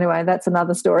down? Anyway, that's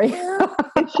another story.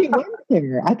 And she went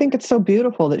there. I think it's so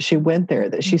beautiful that she went there,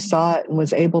 that she saw it and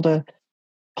was able to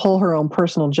pull her own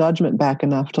personal judgment back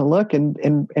enough to look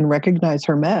and recognize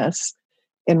her mess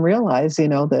and realize,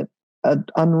 that an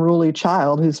unruly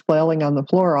child who's flailing on the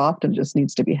floor often just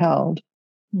needs to be held,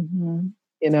 and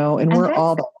we're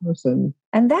all that person.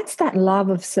 And that's that love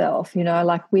of self,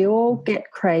 like we all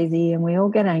get crazy and we all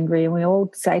get angry and we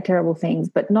all say terrible things,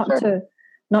 but not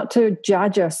to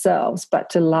judge ourselves, but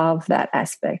to love that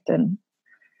aspect. And,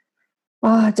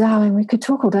 oh, darling, we could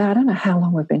talk all day. I don't know how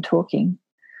long we've been talking.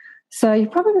 So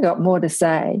you've probably got more to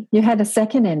say. You had a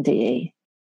second NDE.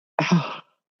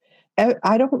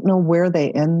 I don't know where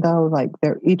they end, though. Like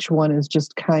each one is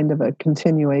just kind of a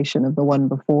continuation of the one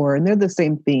before, and they're the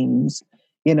same themes,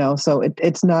 so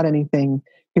it's not anything.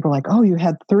 People are like, oh, you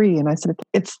had 3. And I said,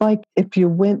 it's like if you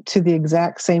went to the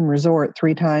exact same resort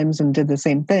 3 times and did the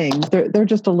same thing. They're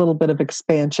just a little bit of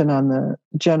expansion on the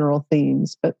general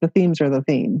themes, but the themes are the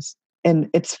themes. And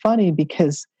it's funny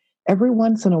because every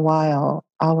once in a while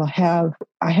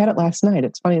I had it last night.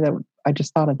 It's funny that I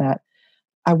just thought of that.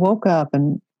 I woke up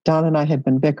and Don and I had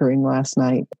been bickering last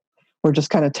night. We're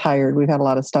just kind of tired. We've had a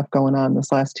lot of stuff going on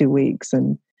this last 2 weeks,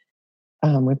 and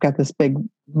we've got this big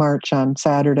march on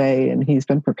Saturday, and he's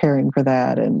been preparing for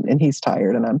that, and he's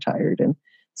tired and I'm tired. And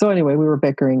so anyway, we were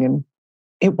bickering, and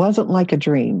it wasn't like a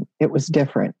dream. It was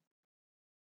different.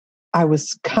 I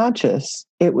was conscious.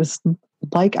 It was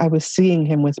like I was seeing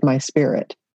him with my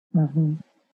spirit. Mm-hmm.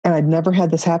 And I'd never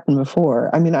had this happen before.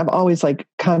 I mean, I've always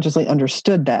consciously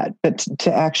understood that, but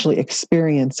to actually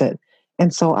experience it.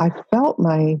 And so I felt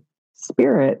my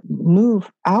spirit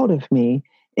move out of me.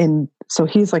 And so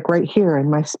he's right here,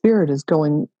 and my spirit is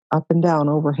going up and down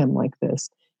over him like this.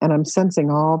 And I'm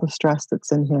sensing all the stress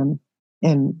that's in him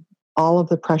and all of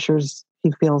the pressures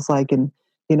he feels like, and,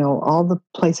 all the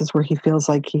places where he feels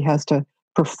like he has to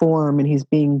perform and he's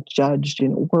being judged,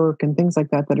 work and things like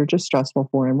that are just stressful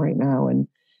for him right now.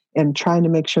 And trying to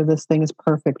make sure this thing is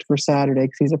perfect for Saturday,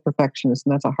 because he's a perfectionist,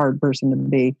 and that's a hard person to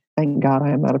be. Thank God I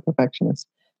am not a perfectionist.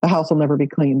 The house will never be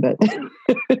clean, but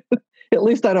at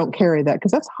least I don't carry that,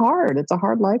 because that's hard. It's a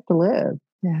hard life to live.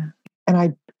 Yeah. And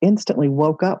I instantly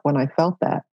woke up when I felt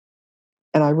that.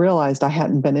 And I realized I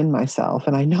hadn't been in myself.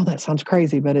 And I know that sounds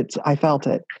crazy, but I felt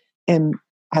it. And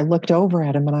I looked over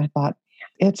at him and I thought,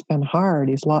 it's been hard.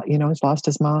 He's lost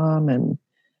his mom and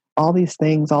all these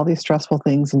things, all these stressful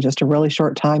things in just a really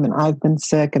short time. And I've been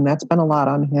sick, and that's been a lot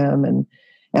on him. And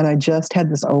I just had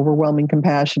this overwhelming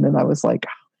compassion. And I was like,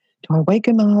 do I wake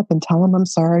him up and tell him I'm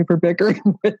sorry for bickering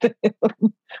with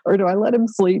him? Or do I let him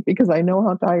sleep because I know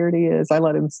how tired he is? I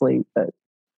let him sleep, but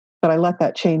I let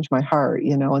that change my heart,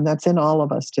 and that's in all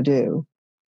of us to do,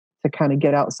 to kind of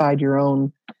get outside your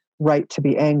own right to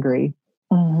be angry,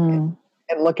 and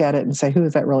look at it and say, who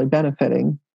is that really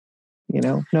benefiting?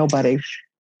 Nobody.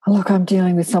 Look, I'm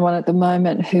dealing with someone at the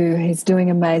moment who is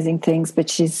doing amazing things, but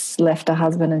she's left her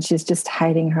husband and she's just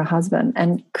hating her husband.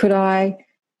 And could I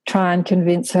try and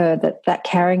convince her that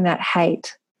carrying that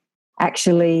hate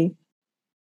actually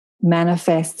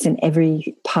manifests in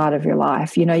every part of your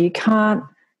life? You can't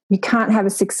have a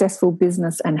successful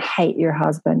business and hate your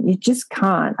husband. You just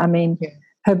can't. I mean,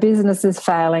 her business is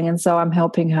failing, and so I'm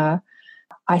helping her.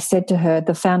 I said to her,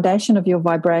 the foundation of your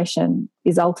vibration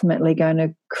is ultimately going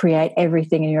to create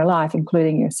everything in your life,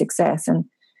 including your success. And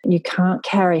you can't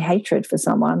carry hatred for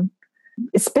someone,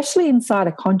 especially inside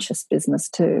a conscious business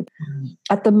too.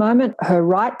 At the moment, her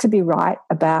right to be right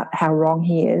about how wrong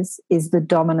he is the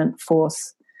dominant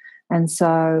force. And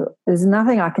so there's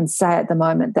nothing I can say at the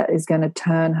moment that is going to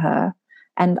turn her.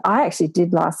 And I actually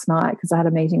did last night, because I had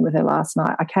a meeting with her last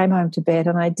night. I came home to bed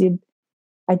and I did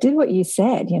what you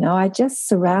said, I just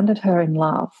surrounded her in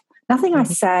love. Nothing I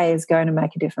say is going to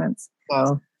make a difference.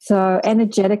 Wow. So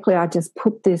energetically, I just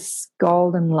put this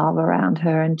golden love around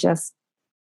her and just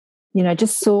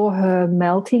just saw her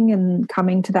melting and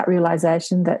coming to that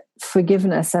realization that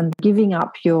forgiveness and giving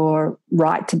up your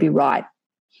right to be right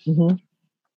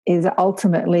is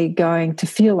ultimately going to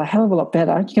feel a hell of a lot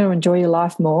better. You're going to enjoy your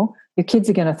life more. Your kids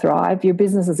are going to thrive. Your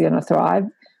business is going to thrive.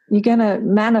 You're going to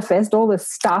manifest all the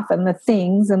stuff and the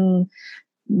things and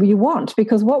you want,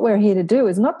 because what we're here to do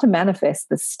is not to manifest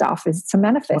the stuff, is to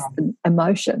manifest the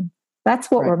emotion. That's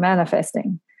what we're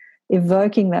manifesting,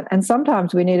 evoking that. And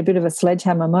sometimes we need a bit of a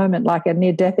sledgehammer moment, like a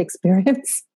near-death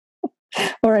experience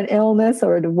or an illness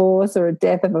or a divorce or a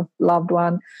death of a loved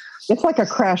one. It's like a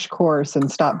crash course and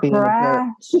stop being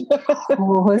a jerk.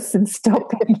 Course and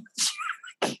stop being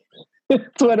a jerk.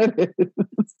 It's what it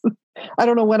is. I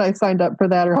don't know when I signed up for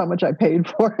that or how much I paid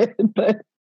for it, but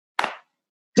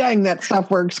dang, that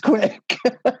stuff works quick.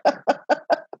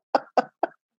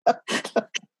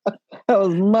 That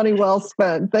was money well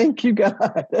spent. Thank you,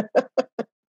 God.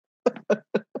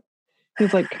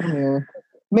 He's like, come here.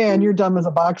 Man, you're dumb as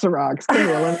a box of rocks. Come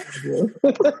here, let me do.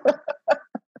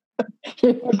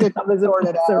 You're dumb as a box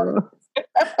of rocks.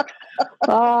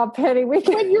 Oh, Penny,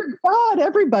 when you're God,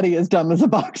 everybody is dumb as a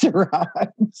box of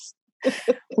rocks.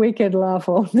 We could laugh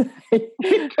all day.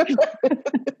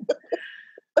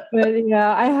 But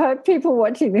yeah, I hope people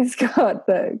watching this get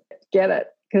it,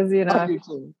 because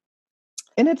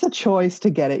and it's a choice to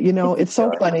get it. It's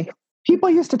so funny. People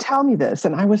used to tell me this,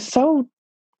 and I was so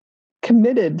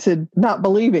committed to not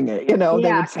believing it. They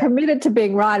would say, committed to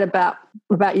being right about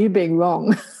you being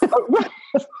wrong.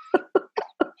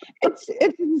 It's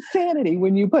insanity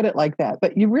when you put it like that,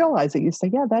 but you realize it. You say,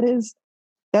 yeah, that is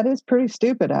pretty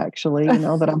stupid, actually. That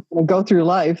I'm going to go through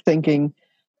life thinking.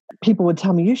 People would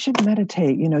tell me, you should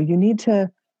meditate. You need to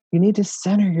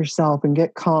center yourself and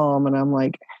get calm. And I'm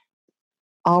like,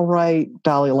 all right,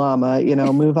 Dalai Lama,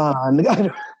 move on.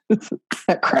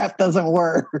 That crap doesn't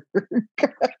work.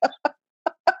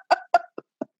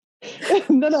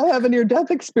 And then I have a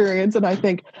near-death experience and I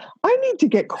think, I need to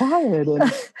get quiet.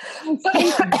 And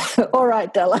all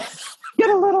right, Dalai. Get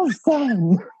a little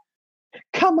zen.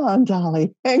 Come on,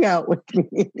 Dolly, hang out with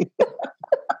me.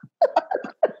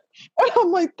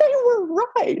 I'm like, they were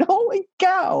right. Holy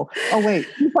cow. Oh, wait.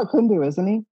 He's like Hindu, isn't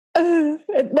he? No,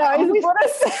 he's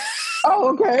Buddhist. Oh,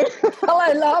 okay.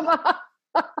 Dalai Lama.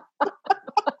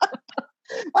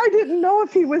 I didn't know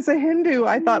if he was a Hindu.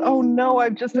 I thought, oh, no,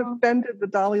 I've just offended the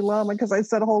Dalai Lama because I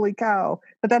said holy cow.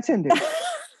 But that's Hindu.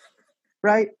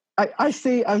 Right? I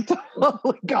see. I've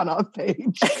totally gone off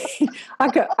page. I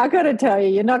got to tell you,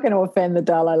 you're not going to offend the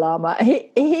Dalai Lama.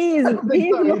 He's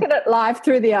looking at life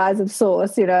through the eyes of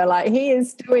Source. Like he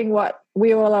is doing what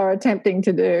we all are attempting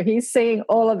to do. He's seeing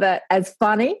all of that as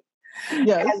funny,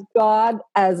 as God,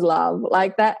 as love,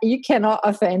 like that. You cannot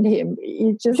offend him.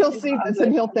 He'll see this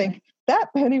and he'll think,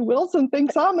 that Penny Wilson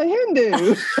thinks I'm a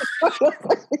Hindu.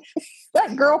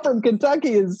 That girl from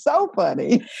Kentucky is so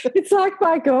funny. It's like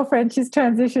my girlfriend, she's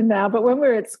transitioned now, but when we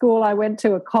were at school, I went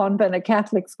to a convent, a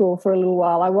Catholic school for a little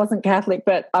while. I wasn't Catholic,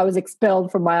 but I was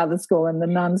expelled from my other school and the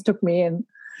nuns took me in.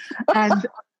 And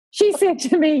she said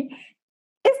to me,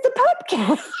 it's the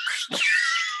podcast.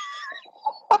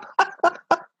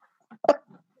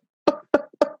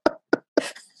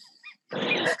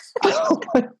 Oh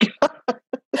my God.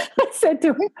 I said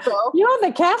to her, you're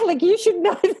the Catholic, you should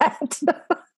know that.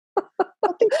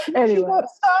 Anyway.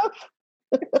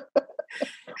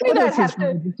 We don't have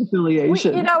to.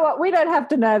 You know what? We don't have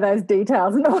to know those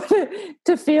details in order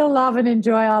to feel love and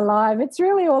enjoy our life. It's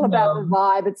really all about the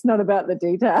vibe. It's not about the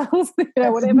details.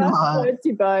 Whatever floats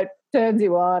your boat, turns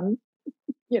you on.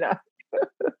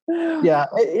 Yeah,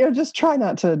 just try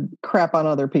not to crap on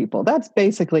other people. That's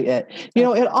basically it.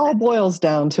 It all boils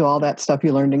down to all that stuff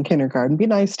you learned in kindergarten. Be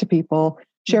nice to people,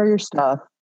 share your stuff,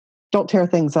 don't tear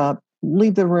things up,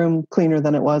 leave the room cleaner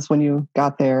than it was when you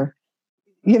got there.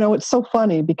 It's so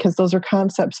funny because those are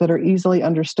concepts that are easily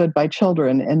understood by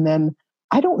children. And then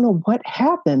I don't know what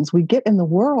happens. We get in the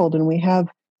world and we have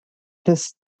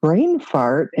this brain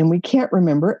fart and we can't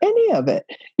remember any of it,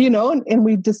 and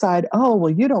we decide, oh,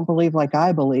 well, you don't believe like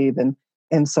I believe.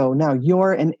 And so now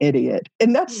you're an idiot.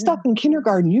 And that's stuff in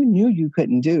kindergarten you knew you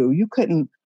couldn't do. You couldn't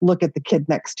look at the kid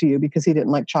next to you because he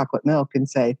didn't like chocolate milk and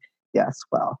say, yes,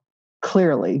 well,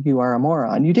 clearly you are a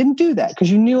moron. You didn't do that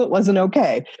because you knew it wasn't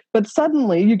okay. But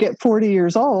suddenly you get 40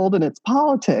 years old and it's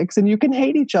politics and you can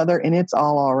hate each other and it's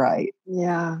all right.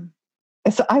 Yeah.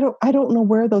 So I don't know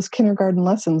where those kindergarten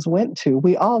lessons went to.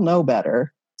 We all know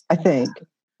better, I think.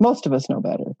 Most of us know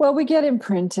better. Well, we get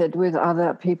imprinted with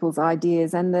other people's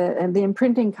ideas, and the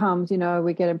imprinting comes,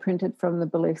 we get imprinted from the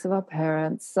beliefs of our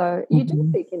parents. So you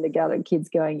do see kindergarten kids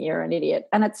going, you're an idiot.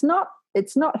 And it's not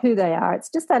it's not who they are. It's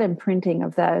just that imprinting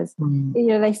of those. You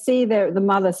know, they see the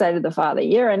mother say to the father,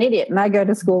 "You're an idiot," and they go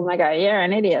to school and they go, "You're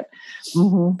an idiot."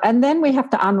 And then we have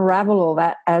to unravel all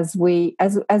that as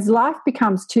life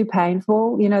becomes too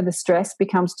painful. You know, the stress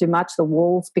becomes too much, the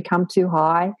walls become too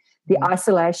high, the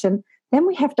isolation. Then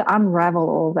we have to unravel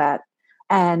all that.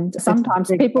 And sometimes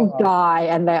people die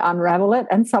and they unravel it,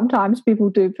 and sometimes people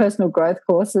do personal growth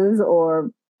courses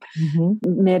or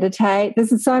meditate.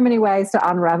 There's so many ways to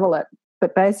unravel it.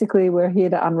 But basically, we're here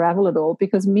to unravel it all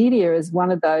because media is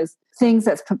one of those things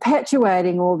that's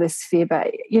perpetuating all this fear.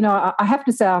 But, you know, I have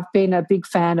to say I've been a big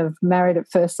fan of Married at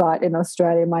First Sight in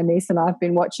Australia. My niece and I have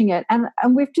been watching it. And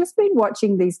we've just been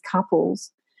watching these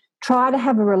couples try to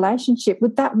have a relationship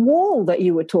with that wall that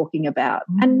you were talking about.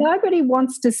 And nobody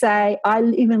wants to say, "I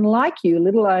even like you,"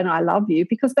 let alone "I love you,"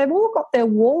 because they've all got their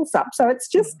walls up. So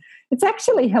it's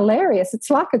actually hilarious.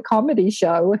 It's like a comedy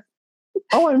show.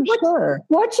 Oh, I'm sure.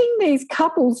 Watching these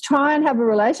couples try and have a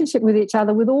relationship with each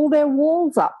other with all their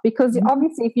walls up, because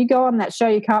obviously if you go on that show,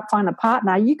 you can't find a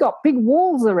partner, you got big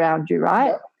walls around you,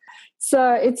 right?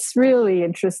 So it's really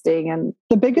interesting. And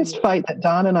the biggest fight that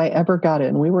Don and I ever got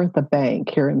in, we were at the bank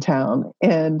here in town,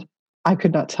 and I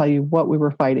could not tell you what we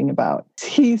were fighting about.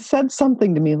 He said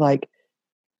something to me like,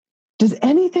 "Does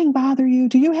anything bother you?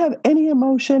 Do you have any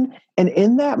emotion?" And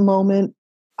in that moment,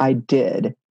 I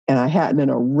did. And I hadn't in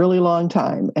a really long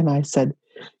time. And I said,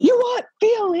 "You want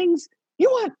feelings? You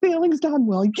want feelings done?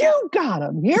 Well, you got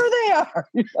them. Here they are."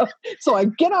 You know? So I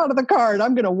get out of the car and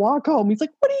I'm going to walk home. He's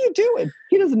like, "What are you doing?"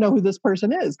 He doesn't know who this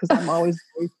person is because I'm always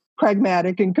very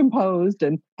pragmatic and composed.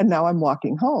 And now I'm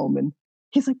walking home. And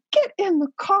he's like, "Get in the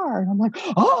car." And I'm like,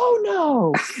 "Oh,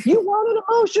 no, you wanted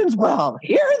emotions? Well,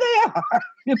 here they are."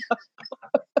 You know?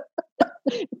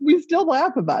 We still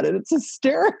laugh about it. It's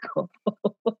hysterical.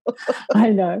 I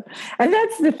know. And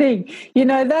that's the thing. You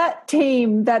know, that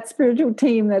team, that spiritual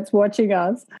team that's watching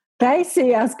us, they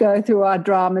see us go through our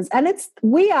dramas, and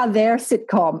we are their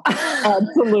sitcom.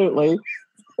 Absolutely.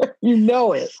 You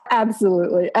know it.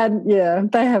 Absolutely. And yeah,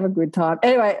 they have a good time.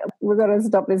 Anyway, we've got to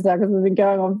stop this now because we've been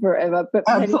going on forever. But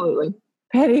absolutely.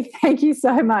 Penny, thank you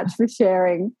so much for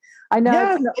sharing. I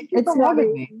know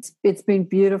it's been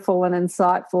beautiful and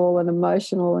insightful and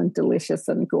emotional and delicious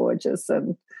and gorgeous.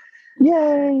 And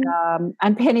yay.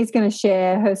 And Penny's going to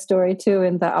share her story too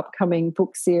in the upcoming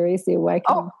book series, The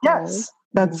Awakening. Oh, yes.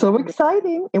 That's so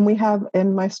exciting.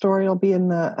 And my story will be in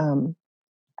the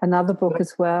another book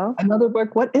as well. Another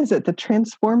book. What is it? The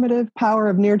Transformative Power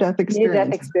of Near-Death Experience.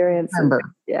 Near-Death Experience.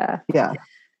 Yeah.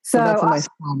 So that's a nice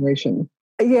collaboration.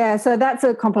 Yeah, so that's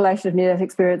a compilation of near-death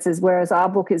experiences, whereas our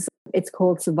book it's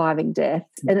called Surviving Death,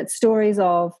 and it's stories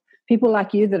of people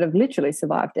like you that have literally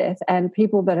survived death and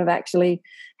people that have actually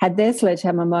had their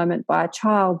sledgehammer moment by a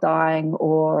child dying,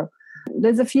 or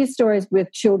there's a few stories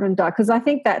with children die, because I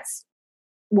think that's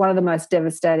one of the most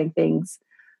devastating things.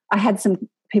 I had some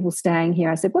people staying here.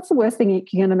 I said, "What's the worst thing you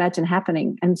can imagine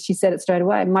happening?" And she said it straight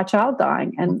away, "My child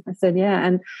dying." And I said,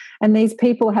 yeah. And these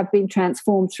people have been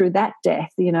transformed through that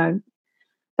death, you know.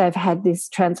 They've had this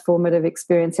transformative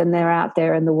experience and they're out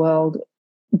there in the world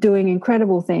doing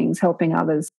incredible things, helping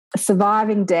others,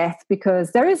 surviving death,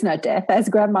 because there is no death, as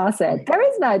Grandma said. There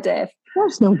is no death.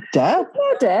 There's no death.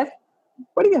 No death.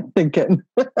 What are you thinking?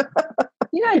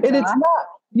 You know, and it's not.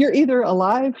 You're either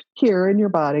alive here in your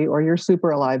body or you're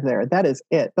super alive there. That is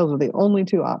it. Those are the only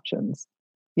two options.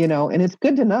 You know, and it's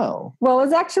good to know. Well,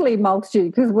 it's actually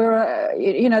multitude, because we're,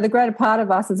 the greater part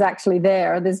of us is actually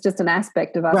there. There's just an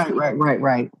aspect of us.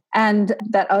 Right. And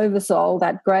that oversoul,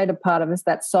 that greater part of us,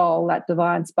 that soul, that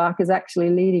divine spark is actually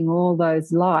leading all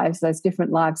those lives, those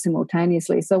different lives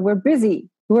simultaneously. So we're busy.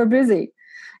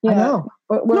 I know.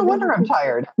 No wonder I'm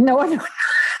tired. No wonder.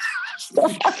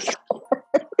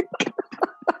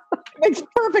 Makes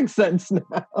perfect sense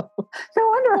now. No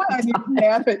wonder I need to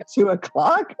nap at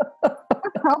 2:00. I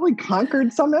probably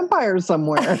conquered some empire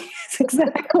somewhere.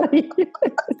 Exactly.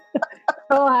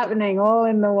 All happening, all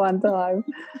in the one time.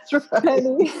 That's right.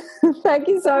 Penny, thank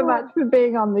you so much for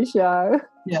being on the show.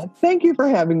 Yeah, thank you for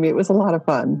having me. It was a lot of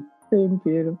fun. It's been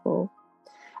beautiful.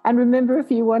 And remember, if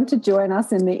you want to join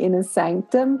us in the Inner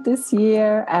Sanctum this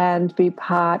year and be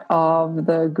part of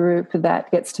the group that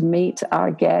gets to meet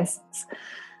our guests,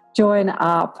 join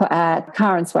up at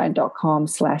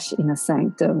karenswain.com/inner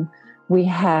sanctum. We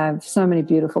have so many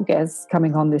beautiful guests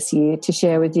coming on this year to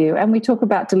share with you. And we talk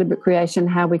about deliberate creation,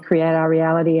 how we create our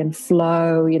reality and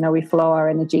flow, we flow our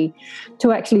energy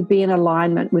to actually be in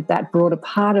alignment with that broader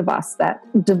part of us, that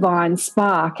divine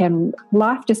spark. And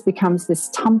life just becomes this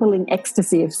tumbling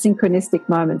ecstasy of synchronistic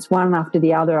moments, one after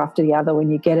the other,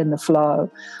 when you get in the flow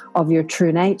of your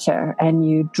true nature and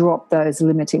you drop those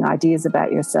limiting ideas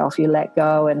about yourself. You let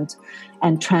go and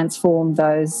transform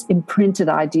those imprinted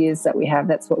ideas that we have.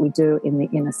 That's what we do in the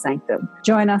Inner Sanctum.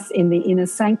 Join us in the Inner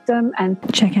Sanctum and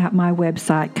check out my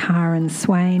website,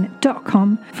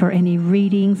 KarenSwain.com, for any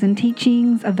readings and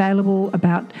teachings available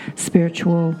about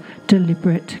spiritual,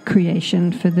 deliberate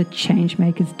creation for the change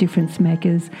makers, difference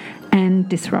makers, and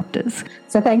disruptors.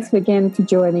 So thanks again for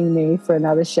joining me for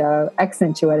another show,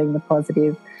 Accentuating the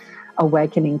Positive,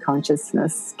 Awakening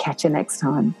Consciousness. Catch you next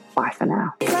time. Bye for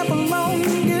now. Clap along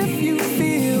if you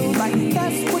feel like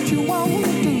that's what you want.